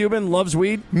Mark Cuban loves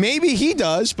weed? Maybe he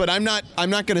does, but I'm not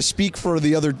going to speak for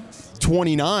the other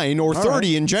 29 or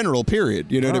 30 in general,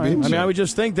 period. You know what I mean? I mean, I would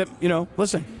just think that,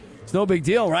 listen, it's no big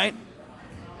deal, right?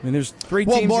 I mean, there's 3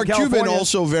 teams Well, Mark in California. Cuban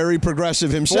also very progressive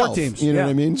himself. 4 teams. You know what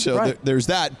I mean? So there's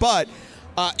that. But,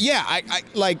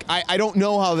 I don't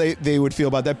know how they would feel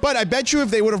about that. But I bet you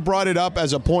if they would have brought it up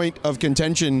as a point of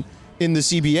contention in the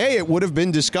CBA, it would have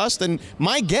been discussed. And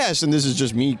my guess, and this is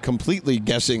just me completely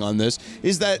guessing on this,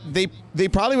 is that they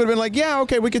probably would have been like, yeah,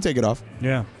 okay, we can take it off.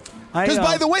 Yeah. Because,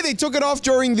 by the way, they took it off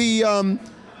during the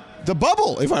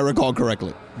bubble, if I recall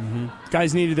correctly. Mm-hmm.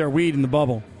 Guys needed their weed in the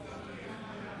bubble.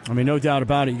 I mean, no doubt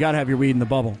about it. You got to have your weed in the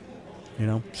bubble,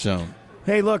 So,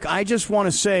 hey, look, I just want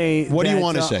to say. What do you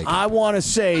want to say? I want to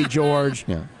say, George,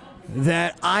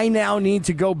 that I now need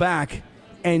to go back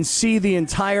and see the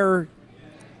entire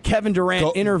Kevin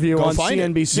Durant interview on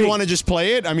CNBC. Do you want to just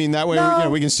play it? I mean, that way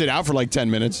we can sit out for like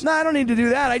 10 minutes. No, I don't need to do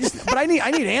that. But I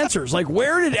need answers. Like,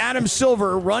 where did Adam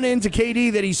Silver run into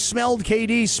KD that he smelled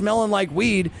KD smelling like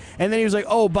weed, and then he was like,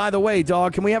 "Oh, by the way,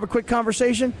 dog, can we have a quick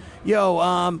conversation?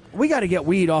 Yo, we got to get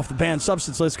weed off the banned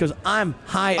substance list because I'm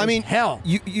high as hell."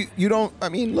 You don't. I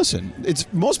mean, listen,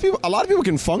 it's most people. A lot of people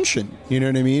can function. You know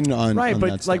what I mean? Right,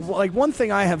 but like one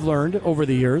thing I have learned over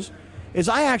the years is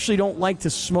I actually don't like to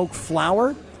smoke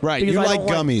flower Right. You like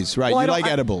gummies. Right. You like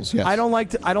edibles. Yes. I don't like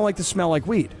to smell like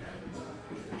weed.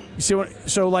 You see what?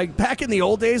 So like back in the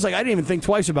old days, like I didn't even think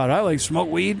twice about it. I like smoke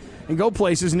weed and go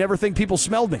places and never think people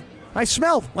smelled me. I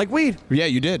smelled like weed. Yeah,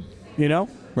 you did. You know.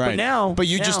 Right. But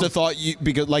you just thought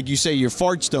because like you say your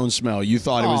farts don't smell. You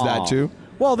thought it was that too.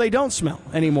 Well, they don't smell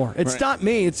anymore. It's not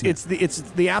me. It's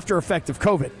the after effect of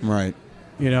COVID. Right.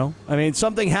 You know. I mean,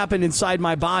 something happened inside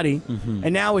my body,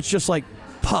 and now it's just like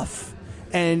puff.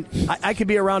 And I could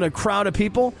be around a crowd of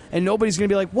people, and nobody's going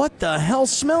to be like, what the hell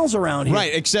smells around here?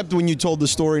 Right, except when you told the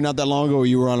story not that long ago,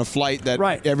 you were on a flight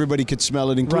that everybody could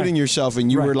smell it, including yourself,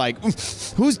 and you were like,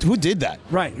 who did that?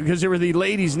 Right, because there were the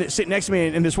ladies sitting next to me,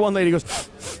 and this one lady goes,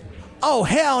 oh,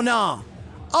 hell no.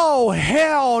 Oh,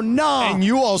 hell no. And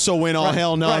you also went, oh,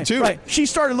 hell no, too. Right. She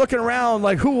started looking around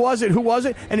like, who was it? Who was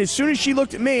it? And as soon as she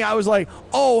looked at me, I was like,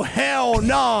 oh, hell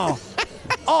no.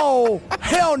 Oh,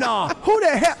 hell no. Who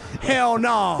the hell? Hell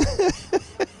no.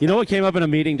 You know what came up in a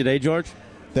meeting today, George?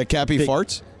 That Cappy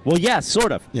farts? Well, yes,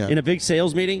 sort of. Yeah. In a big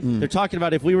sales meeting, they're talking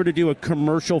about if we were to do a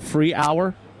commercial-free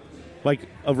hour, like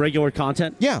of regular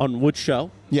content on Wood's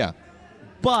show. Yeah.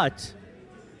 But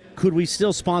could we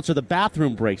still sponsor the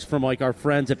bathroom breaks from like our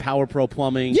friends at Power Pro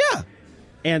Plumbing? Yeah.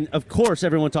 And, of course,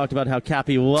 everyone talked about how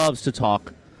Cappy loves to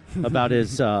talk about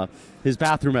his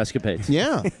bathroom escapades.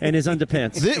 Yeah. And his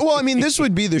underpants. This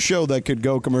would be the show that could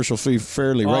go commercial-free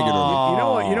fairly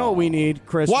regularly. You know what we need,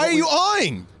 Chris? Why are you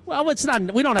eyeing? Well, it's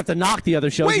not. We don't have to knock the other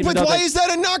shows. Wait, but why is that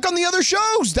a knock on the other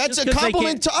shows? That's a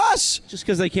compliment to us. Just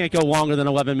because they can't go longer than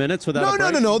 11 minutes without.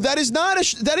 No. That is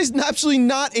absolutely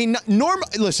not a norm.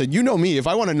 Listen, you know me. If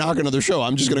I want to knock another show,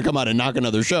 I'm just going to come out and knock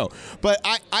another show. But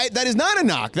I that is not a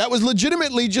knock. That was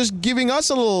legitimately just giving us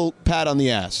a little pat on the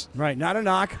ass. Right, not a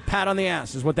knock. Pat on the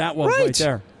ass is what that was right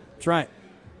there. That's right.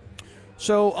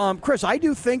 So, Chris, I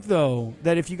do think though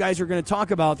that if you guys are going to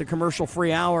talk about the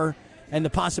commercial-free hour and the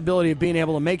possibility of being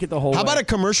able to make it the whole way. How about a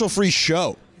commercial-free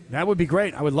show? That would be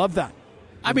great. I would love that.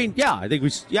 I mean, yeah, I think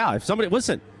if somebody,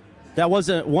 listen, that was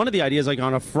one of the ideas, like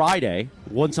on a Friday,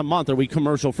 once a month, are we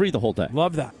commercial-free the whole day?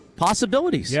 Love that.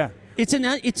 Possibilities. Yeah. It's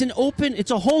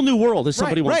a whole new world, as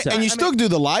somebody once said. And you still do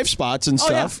the live spots and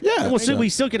stuff. Yeah. Well, we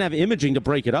still can have imaging to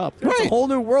break it up. It's a whole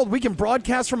new world. We can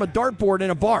broadcast from a dartboard in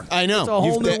a bar. I know. It's a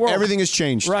whole new world. Everything has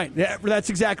changed. Right. Yeah,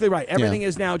 that's exactly right. Everything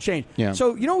is now changed. Yeah.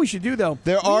 So you know what we should do though?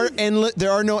 There are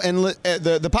no endless.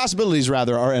 The possibilities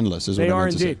rather are endless. Is what they I are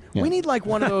meant to indeed. say. Yeah. We need like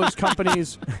one of those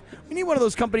companies. We need one of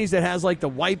those companies that has like the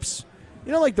wipes.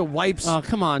 You know, like the wipes. Oh,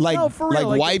 come on. No, for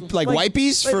real. Like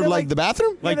wipies for like the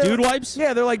bathroom? Like dude wipes?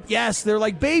 Yeah, they're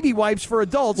like baby wipes for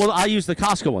adults. Well, I use the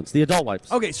Costco ones, the adult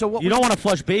wipes. Okay, so what you don't want to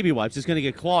flush baby wipes. It's going to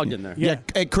get clogged in there. Yeah.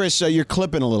 Hey, Chris, you're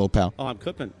clipping a little, pal. Oh, I'm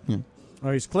clipping. Yeah.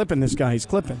 Oh, he's clipping this guy. He's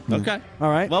clipping. Okay.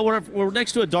 All right. Well, we're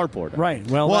next to a dartboard. Right.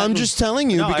 Well, I'm just telling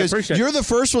you because you're the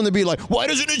first one to be like, why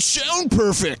doesn't it sound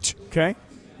perfect? Okay.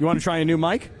 You want to try a new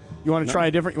mic? You want to try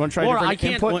a different? You want to try a different I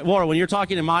can't. input? Laura, when you're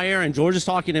talking in my ear and George is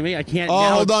talking to me, I can't. Oh,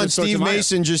 hold on. Steve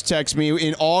Mason just texted me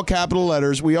in all capital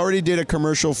letters. We already did a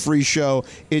commercial-free show.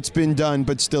 It's been done,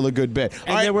 but still a good bit.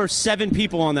 And there were 7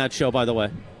 people on that show, by the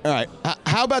way. All right.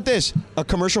 How about this? A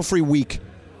commercial-free week.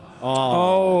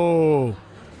 Oh.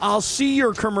 I'll see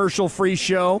your commercial-free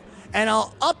show, and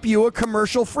I'll up you a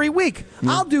commercial-free week.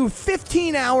 I'll do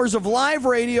 15 hours of live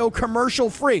radio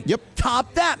commercial-free. Yep.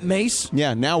 Top that, Mace.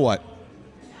 Yeah. Now what?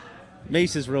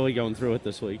 Mace is really going through it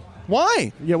this week.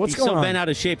 Why? Yeah, what's He's going so on? bent out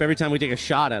of shape every time we take a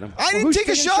shot at him. I didn't take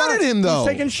a shot at him, though.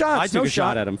 Who's taking shots? I took a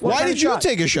shot at him. Why did you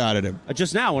take a shot at him?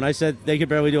 Just now when I said they could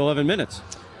barely do 11 minutes.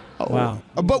 Oh. Wow.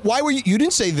 But why were you? You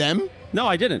didn't say them. No,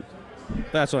 I didn't.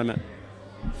 That's what I meant.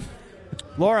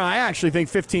 Laura, I actually think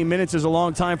 15 minutes is a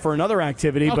long time for another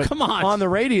activity. Oh, but come on. On the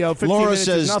radio, 15 minutes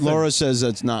is nothing. Laura says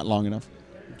that's not long enough.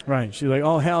 Right. She's like,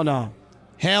 oh, hell no.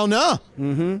 Hell no.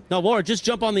 Mm-hmm. No, Laura, just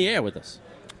jump on the air with us.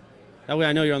 That way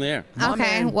I know you're on the air.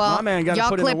 Okay, my man got to y'all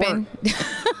put clipping. in the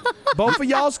work. Both of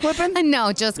y'all's clipping?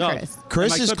 No, just Chris.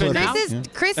 Chris is clipping.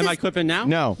 Am I clipping now?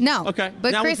 No. Okay.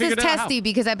 But now Chris we'll is figure it out testy how.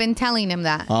 because I've been telling him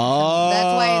that. Oh. That's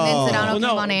why then Sedano Well,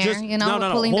 came on air.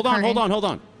 No. Pulling Hold the curtain.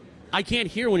 on. I can't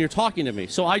hear when you're talking to me.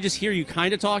 So I just hear you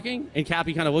kind of talking, and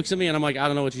Cappy kind of looks at me, and I'm like, I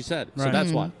don't know what you said. So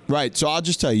that's why. Right. So I'll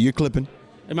just tell you, you're clipping.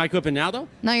 Am I clipping now, though?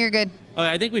 No, you're good.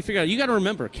 I think we figured out. You got to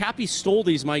remember, Cappy stole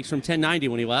these mics from 1090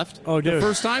 when he left. Oh, dude. The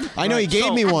first time. I know he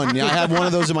gave me one. I have one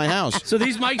of those in my house. So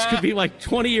these mics could be like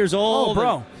 20 years old.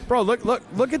 Oh, bro,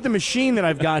 look at the machine that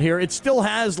I've got here. It still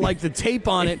has like the tape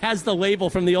on it. It has the label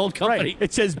from the old company. Right.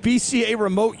 It says BCA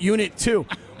Remote Unit 2.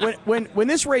 When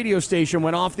this radio station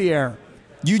went off the air,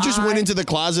 you just went into the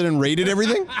closet and raided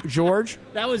everything? George?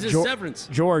 That was his severance.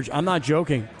 George, I'm not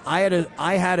joking. I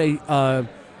had a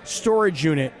storage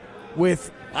unit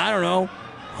with, I don't know,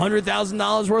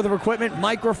 $100,000 worth of equipment,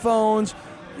 microphones,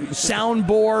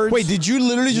 soundboards. Wait, did you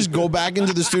literally just go back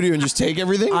into the studio and just take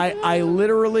everything? I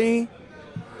literally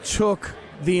took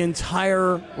the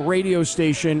entire radio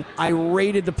station. I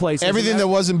raided the place. Everything that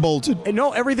wasn't bolted? And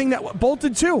no, everything that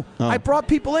bolted too. Oh. I brought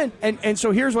people in. And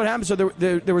so here's what happened. So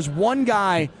there was one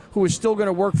guy who was still going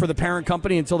to work for the parent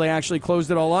company until they actually closed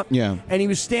it all up. Yeah. And he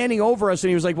was standing over us and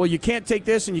he was like, well, you can't take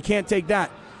this and you can't take that.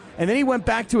 And then he went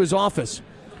back to his office.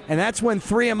 And that's when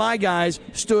 3 of my guys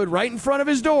stood right in front of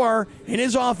his door in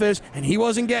his office, and he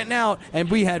wasn't getting out. And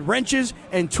we had wrenches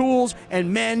and tools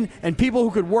and men and people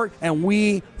who could work, and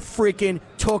we freaking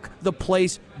took the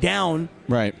place down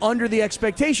under the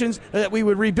expectations that we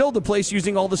would rebuild the place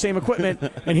using all the same equipment.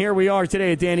 And here we are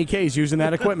today at Danny K's using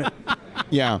that equipment.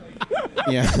 Yeah.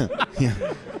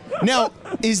 Now,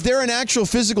 is there an actual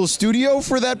physical studio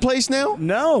for that place now?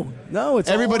 No. It's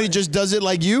everybody just does it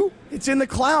like you? It's in the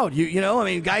cloud. You know, I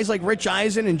mean, guys like Rich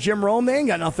Eisen and Jim Rome, they ain't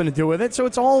got nothing to do with it. So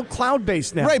it's all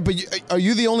cloud-based now. Right, but are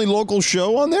you the only local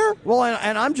show on there? Well,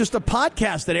 and I'm just a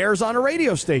podcast that airs on a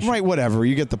radio station. Right, whatever.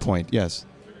 You get the point, yes.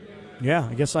 Yeah,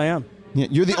 I guess I am. Yeah,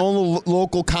 you're the only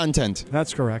local content.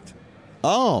 That's correct.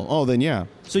 Oh, then yeah.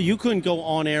 So you couldn't go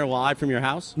on air live from your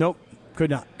house? Nope, could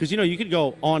not. Because, you could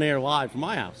go on air live from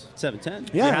my house at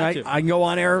 710. Yeah, I can go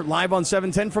on air live on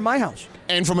 710 from my house.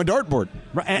 And from a dartboard.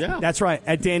 Right, that's right,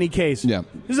 at Danny K's. Yeah.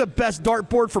 This is the best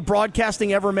dartboard for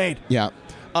broadcasting ever made. Yeah.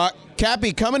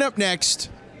 Cappy, coming up next,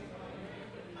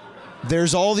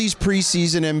 there's all these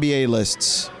preseason NBA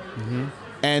lists. Mm-hmm.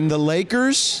 And the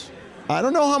Lakers, I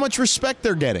don't know how much respect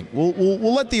they're getting.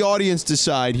 We'll let the audience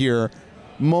decide here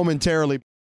momentarily.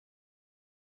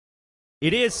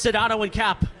 It is Sedano and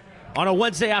Cap on a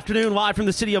Wednesday afternoon live from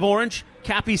the city of Orange.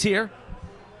 Cappy's here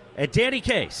at Danny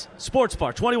K's Sports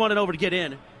Bar, 21 and over to get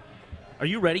in. Are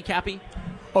you ready, Cappy?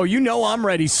 Oh, you know I'm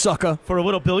ready, sucker. For a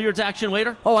little billiards action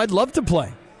later? Oh, I'd love to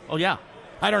play. Oh, yeah.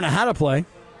 I don't know how to play.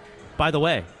 By the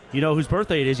way, you know whose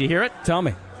birthday it is? You hear it? Tell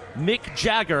me. Mick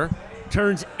Jagger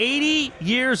turns 80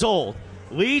 years old,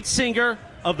 lead singer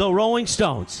of the Rolling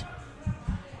Stones.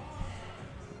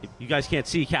 You guys can't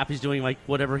see, Cappy's doing like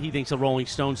whatever he thinks a Rolling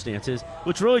Stones dance is,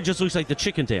 which really just looks like the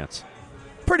chicken dance.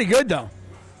 Pretty good, though.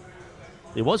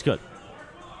 It was good.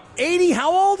 80,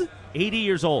 how old? 80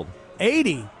 years old.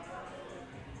 80.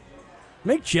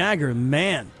 Mick Jagger,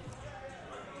 man.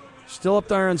 Still up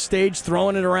there on stage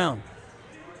throwing it around.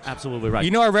 Absolutely right.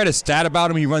 You know, I read a stat about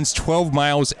him. He runs 12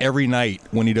 miles every night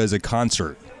when he does a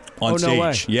concert on stage. No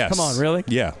way. Yes. Come on, really?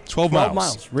 Yeah, 12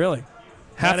 miles, really.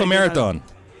 Half a marathon.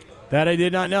 That I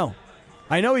did not know.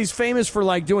 I know he's famous for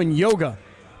like doing yoga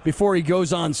before he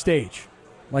goes on stage.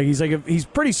 Like he's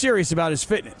pretty serious about his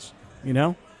fitness, you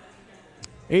know?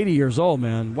 80 years old,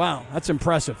 man. Wow, that's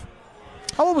impressive.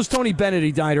 How old was Tony Bennett?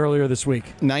 He died earlier this week.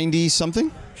 90-something?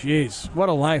 Jeez, what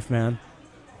a life, man.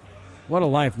 What a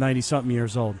life, 90-something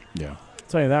years old. Yeah. I'll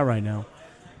tell you that right now.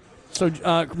 So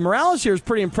Morales here is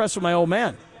pretty impressed with my old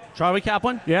man. Charlie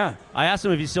Kaplan? Yeah. I asked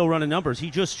him if he's still running numbers. He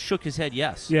just shook his head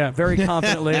yes. Yeah, very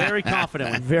confidently. Very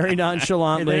confidently. Very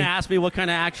nonchalantly. And then asked me what kind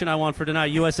of action I want for tonight,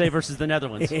 USA versus the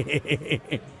Netherlands.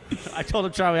 I told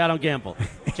him, Charlie, I don't gamble.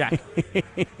 Jack.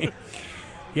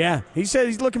 Yeah, he said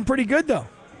he's looking pretty good, though.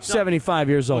 75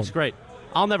 years old. Looks great.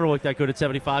 I'll never look that good at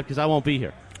 75 because I won't be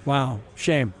here. Wow.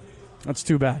 Shame. That's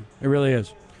too bad. It really is.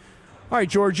 All right,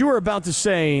 George, you were about to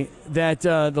say that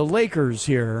the Lakers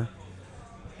here,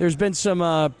 there's been some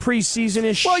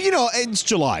preseason-ish. Well, you know, it's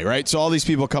July, right? So all these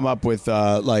people come up with,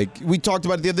 like, we talked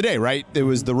about it the other day, right? It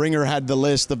was the Ringer had the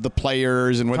list of the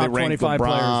players and where Top they ranked 25 LeBron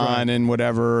players, right. and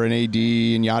whatever and AD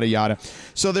and yada, yada.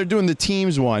 So they're doing the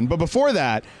teams one. But before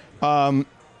that,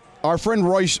 our friend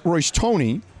Royce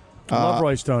Toney. I love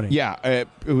Royce Toney. Yeah, it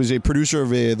was a producer of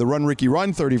the Run Ricky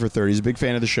Run 30 for 30. He's a big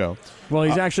fan of the show. Well,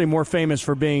 he's actually more famous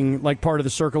for being like part of the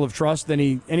Circle of Trust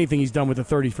than anything he's done with the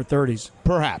 30 for 30s.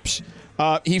 Perhaps.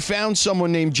 He found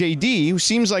someone named JD, who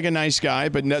seems like a nice guy,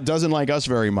 but doesn't like us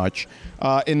very much,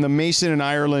 in the Mason and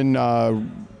Ireland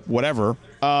whatever.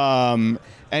 And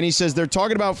he says, they're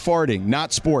talking about farting,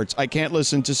 not sports. I can't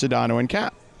listen to Sedano and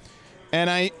Cap. And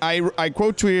I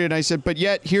quote tweeted and I said, but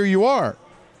yet here you are,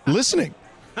 listening.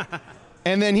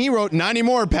 And then he wrote, not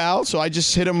anymore, pal. So I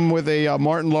just hit him with a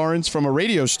Martin Lawrence from a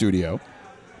radio studio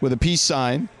with a peace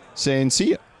sign saying,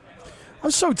 see ya.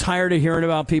 I'm so tired of hearing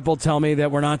about people tell me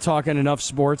that we're not talking enough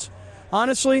sports.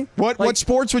 Honestly. What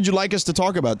sports would you like us to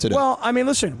talk about today? Well, I mean,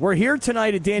 listen, we're here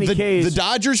tonight at Danny K's. The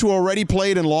Dodgers, who already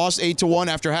played and lost 8-1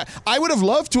 after half. I would have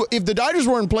loved to, if the Dodgers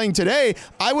weren't playing today,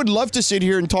 I would love to sit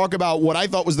here and talk about what I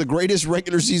thought was the greatest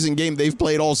regular season game they've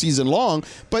played all season long,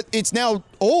 but it's now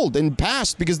old and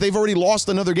past because they've already lost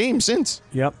another game since.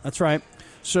 Yep, that's right.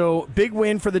 So big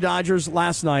win for the Dodgers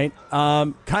last night.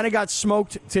 Kind of got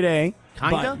smoked today.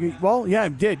 Kinda? Well, yeah,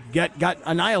 it did. Got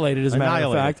annihilated, as a matter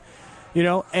of fact.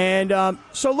 And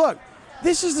so look,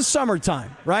 this is the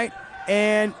summertime, right?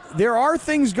 And there are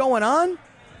things going on.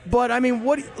 But, I mean,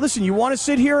 listen, you want to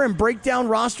sit here and break down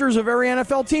rosters of every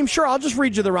NFL team? Sure, I'll just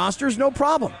read you the rosters. No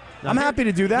problem. I'm happy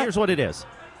to do that. Here's what it is.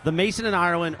 The Mason and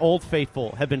Ireland Old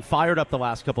Faithful have been fired up the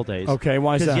last couple days. Okay,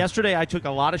 why is that? Because yesterday I took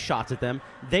a lot of shots at them.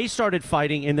 They started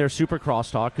fighting in their Super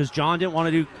Crosstalk because John didn't want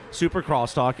to do Super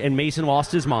Crosstalk, and Mason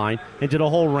lost his mind and did a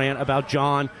whole rant about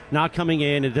John not coming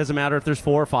in. It doesn't matter if there's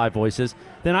 4 or 5 voices.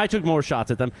 Then I took more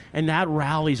shots at them, and that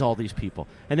rallies all these people.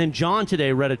 And then John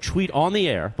today read a tweet on the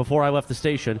air before I left the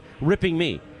station, ripping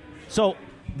me. So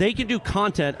they can do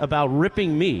content about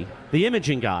ripping me, the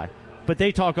imaging guy, but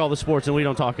they talk all the sports and we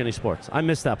don't talk any sports. I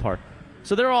missed that part.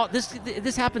 So they're all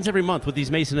this happens every month with these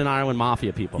Mason and Ireland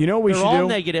Mafia people. You know what we should do? They're all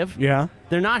negative. Yeah.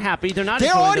 They're not happy. They're not Their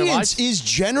enjoying their audience lives. is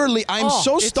generally, I'm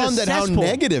so stunned at how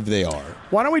negative they are.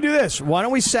 Why don't we do this? Why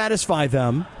don't we satisfy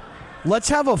them? Let's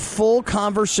have a full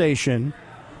conversation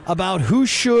about who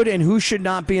should and who should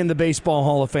not be in the Baseball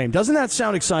Hall of Fame. Doesn't that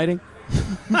sound exciting?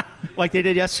 Like they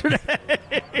did yesterday.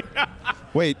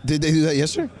 Wait, did they do that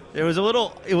yesterday? It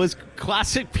was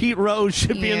classic Pete Rose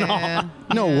should be in the Hall.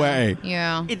 No way.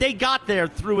 Yeah. They got there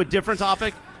through a different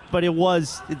topic, but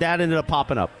that ended up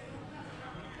popping up.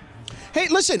 Hey,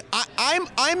 listen,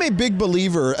 I'm a big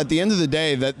believer at the end of the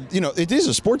day that, it is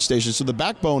a sports station, so the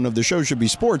backbone of the show should be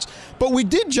sports. But we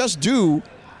did just do,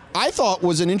 I thought,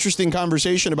 was an interesting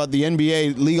conversation about the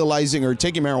NBA legalizing or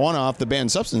taking marijuana off the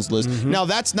banned substance list. Mm-hmm. Now,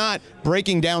 that's not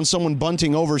breaking down someone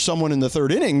bunting over someone in the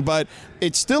third inning, but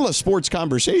it's still a sports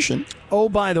conversation. Oh,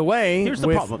 by the way, here's the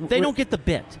problem. They don't get the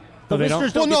bit. The they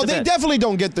listeners don't? don't Well, no, get the they bit. definitely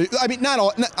don't get the. I mean, not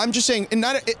all. I'm just saying.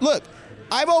 Look,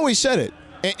 I've always said it,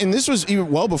 and this was even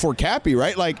well before Cappy,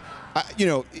 right? Like,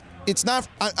 it's not.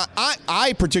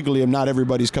 I particularly am not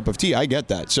everybody's cup of tea. I get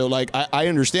that. So, like, I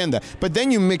understand that. But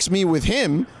then you mix me with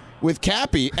him, with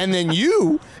Cappy, and then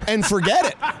you, and forget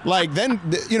it. Like, then,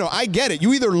 I get it.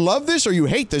 You either love this or you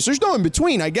hate this. There's no in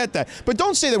between. I get that. But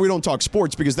don't say that we don't talk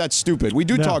sports because that's stupid. We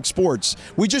do talk sports.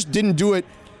 We just didn't do it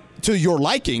to your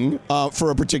liking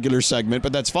for a particular segment,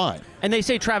 but that's fine. And they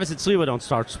say Travis and Sliwa don't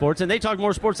start sports, and they talk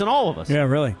more sports than all of us. Yeah,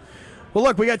 really. Well,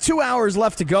 look, we got 2 hours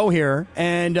left to go here,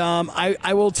 and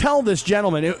I will tell this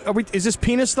gentleman. Is this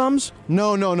Penis Thumbs?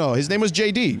 No. His name was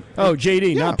JD. Oh,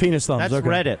 JD, not Penis Thumbs. That's okay.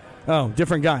 Reddit. Oh,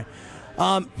 different guy.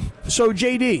 So,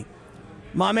 JD,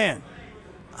 my man,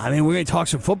 I mean, we're going to talk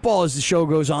some football as the show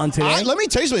goes on today. Let me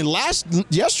tell you something.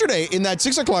 Yesterday in that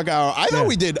 6 o'clock hour, I thought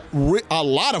we did a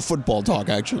lot of football talk,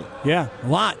 actually. Yeah, a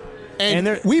lot. And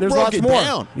there's broke lots it more.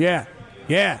 down.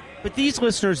 Yeah. But these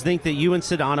listeners think that you and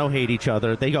Sedano hate each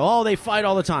other. They go, oh, they fight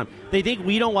all the time. They think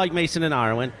we don't like Mason and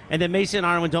Ireland, and then Mason and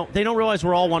Ireland don't. They don't realize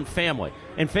we're all one family.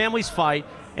 And families fight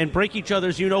and break each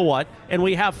other's you-know-what, and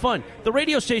we have fun. The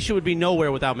radio station would be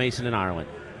nowhere without Mason and Ireland.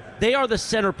 They are the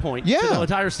center point to the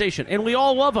entire station, and we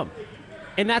all love them.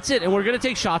 And that's it. And we're going to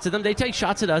take shots at them. They take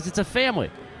shots at us. It's a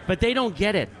family. But they don't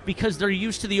get it because they're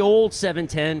used to the old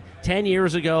 710, 10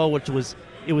 years ago, which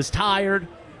was tired,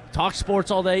 talk sports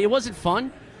all day. It wasn't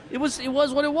fun. It was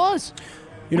what it was.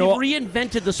 We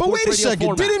reinvented the sports radio But wait a second.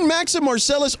 format. Didn't Max and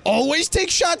Marcellus always take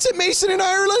shots at Mason and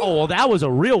Ireland? Oh, well, that was a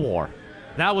real war.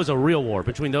 That was a real war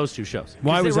between those two shows.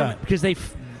 Why was that? Because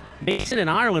Mason and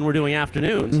Ireland were doing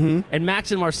afternoons, and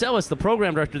Max and Marcellus, the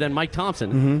program director then, Mike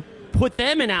Thompson, put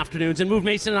them in afternoons and moved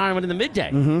Mason and Ireland in the midday.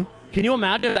 Can you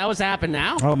imagine if that was to happen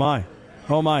now? Oh,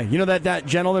 my. You know that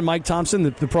gentleman, Mike Thompson,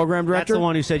 the program director? That's the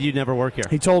one who said you'd never work here.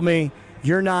 He told me,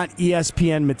 you're not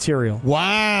ESPN material.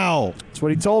 Wow. That's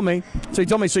what he told me. So he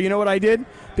told me, so you know what I did?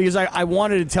 Because I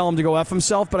wanted to tell him to go F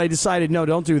himself, but I decided, no,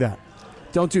 don't do that.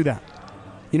 Don't do that.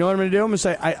 You know what I'm going to do? I'm going to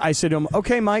say, I said to him,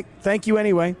 okay, Mike, thank you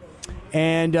anyway.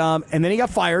 And then he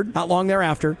got fired not long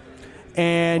thereafter.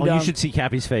 And you should see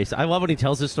Cappy's face. I love when he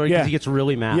tells this story because he gets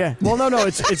really mad. Yeah. Well, no,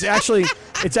 it's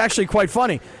actually quite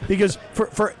funny because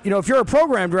for if you're a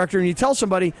program director and you tell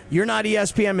somebody you're not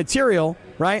ESPN material,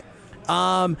 right?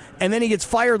 And then he gets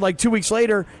fired like 2 weeks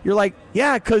later, you're like,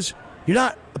 yeah, because you're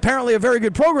not apparently a very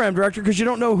good program director because you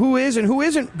don't know who is and who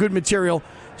isn't good material.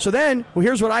 So then,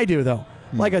 here's what I do though,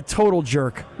 like a total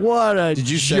jerk. What a Did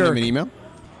you send him an email?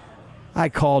 I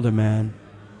called him, man.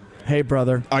 Hey,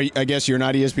 brother. I guess you're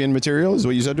not ESPN material, is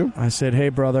what you said to him? I said, hey,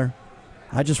 brother,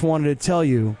 I just wanted to tell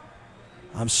you,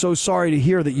 I'm so sorry to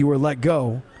hear that you were let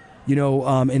go.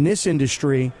 In this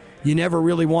industry, you never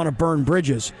really want to burn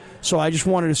bridges. So I just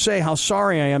wanted to say how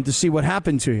sorry I am to see what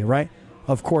happened to you, right?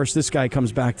 Of course, this guy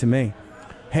comes back to me.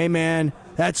 Hey, man,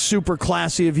 that's super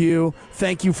classy of you.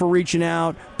 Thank you for reaching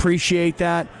out. Appreciate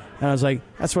that. And I was like,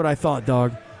 that's what I thought,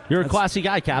 dog. You're a classy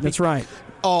guy, Cappy. That's right.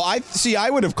 Oh, I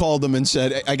would have called them and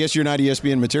said, I guess you're not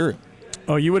ESPN material.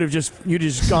 Oh, you would have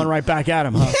just gone right back at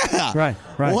him, huh? Yeah.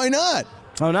 Right. Why not?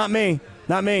 Oh, not me.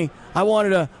 Not me. I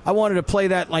wanted to play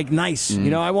that like nice.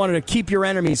 You know, I wanted to keep your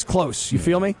enemies close. You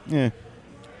feel me? Yeah.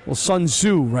 Well, Sun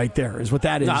Tzu right there is what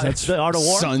that is. That's the art of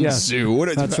war. Sun Tzu.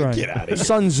 What That's right. Get out of here.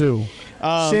 Sun Tzu.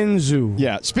 Sin Tzu.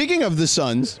 Yeah. Speaking of the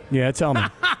Suns. Yeah, tell me.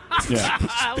 Yeah.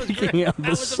 Speaking of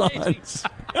the Suns.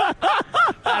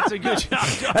 That's a good job.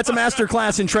 That's a master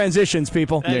class in transitions,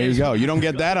 people. There you go. You don't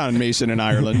get that on Mason and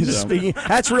Ireland. So.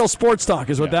 That's real sports talk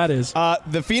is what that is.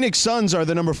 The Phoenix Suns are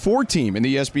the number 4 team in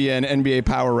the ESPN NBA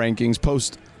Power Rankings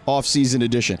post off-season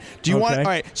edition. Do you want? All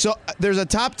right. So there's a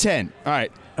top 10. All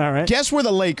right. Guess where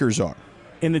the Lakers are.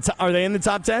 Are they in the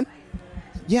top 10?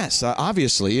 Yes,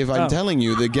 obviously. If I'm telling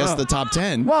you, guess the top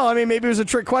 10. Well, I mean, maybe it was a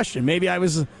trick question. Maybe it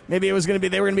was going to be.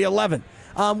 They were going to be 11.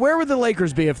 Where would the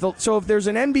Lakers be if there's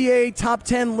an NBA top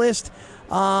 10 list?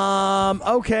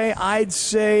 Okay, I'd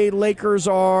say Lakers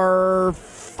are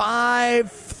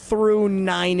 5 through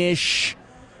 9-ish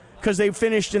because they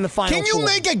finished in the final. Can you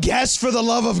make a guess for the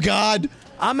love of God?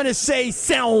 I'm going to say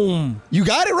Selm. You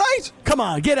got it right? Come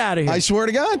on, get out of here. I swear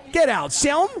to God. Get out.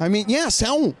 Selm? I mean, yeah,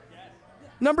 Selm.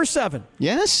 Number 7.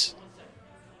 Yes?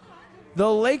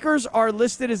 The Lakers are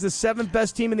listed as the 7th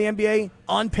best team in the NBA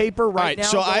on paper right now.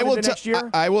 So I will next year.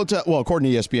 I will tell. Well,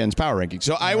 according to ESPN's power rankings.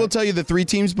 So I will tell you the 3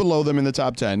 teams below them in the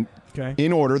top 10. Okay.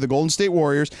 In order: the Golden State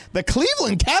Warriors, the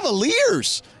Cleveland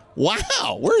Cavaliers.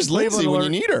 Wow, where's Lindsay when you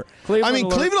need her?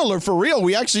 Cleveland alert for real.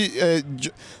 We actually,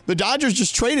 the Dodgers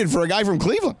just traded for a guy from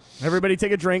Cleveland. Everybody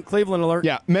take a drink. Cleveland alert.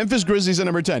 Yeah, Memphis Grizzlies at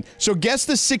number 10. So guess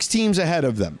the 6 teams ahead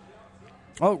of them.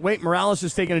 Oh, wait, Morales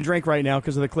is taking a drink right now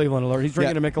because of the Cleveland alert. He's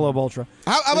drinking a Michelob Ultra.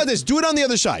 How about this? Do it on the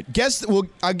other side. Guess.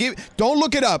 I'll give. Don't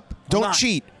look it up. Don't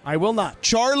cheat. I will not.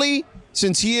 Charlie,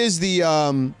 since he is the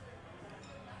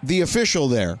official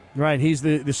there. Right, he's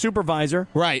the supervisor.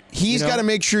 Right, he's got to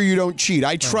make sure you don't cheat.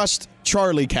 I trust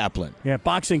Charlie Kaplan. Yeah,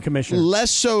 boxing commissioner.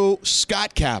 Less so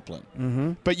Scott Kaplan.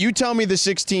 Mm-hmm. But you tell me the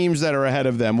 6 teams that are ahead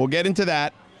of them. We'll get into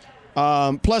that.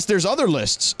 Plus, there's other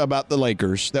lists about the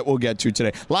Lakers that we'll get to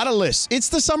today. A lot of lists. It's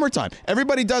the summertime.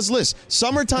 Everybody does lists.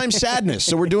 Summertime sadness.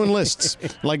 So we're doing lists,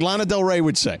 like Lana Del Rey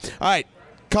would say. All right,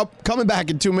 coming back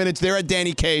in 2 minutes. They're at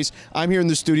Danny K's. I'm here in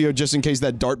the studio just in case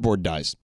that dartboard dies.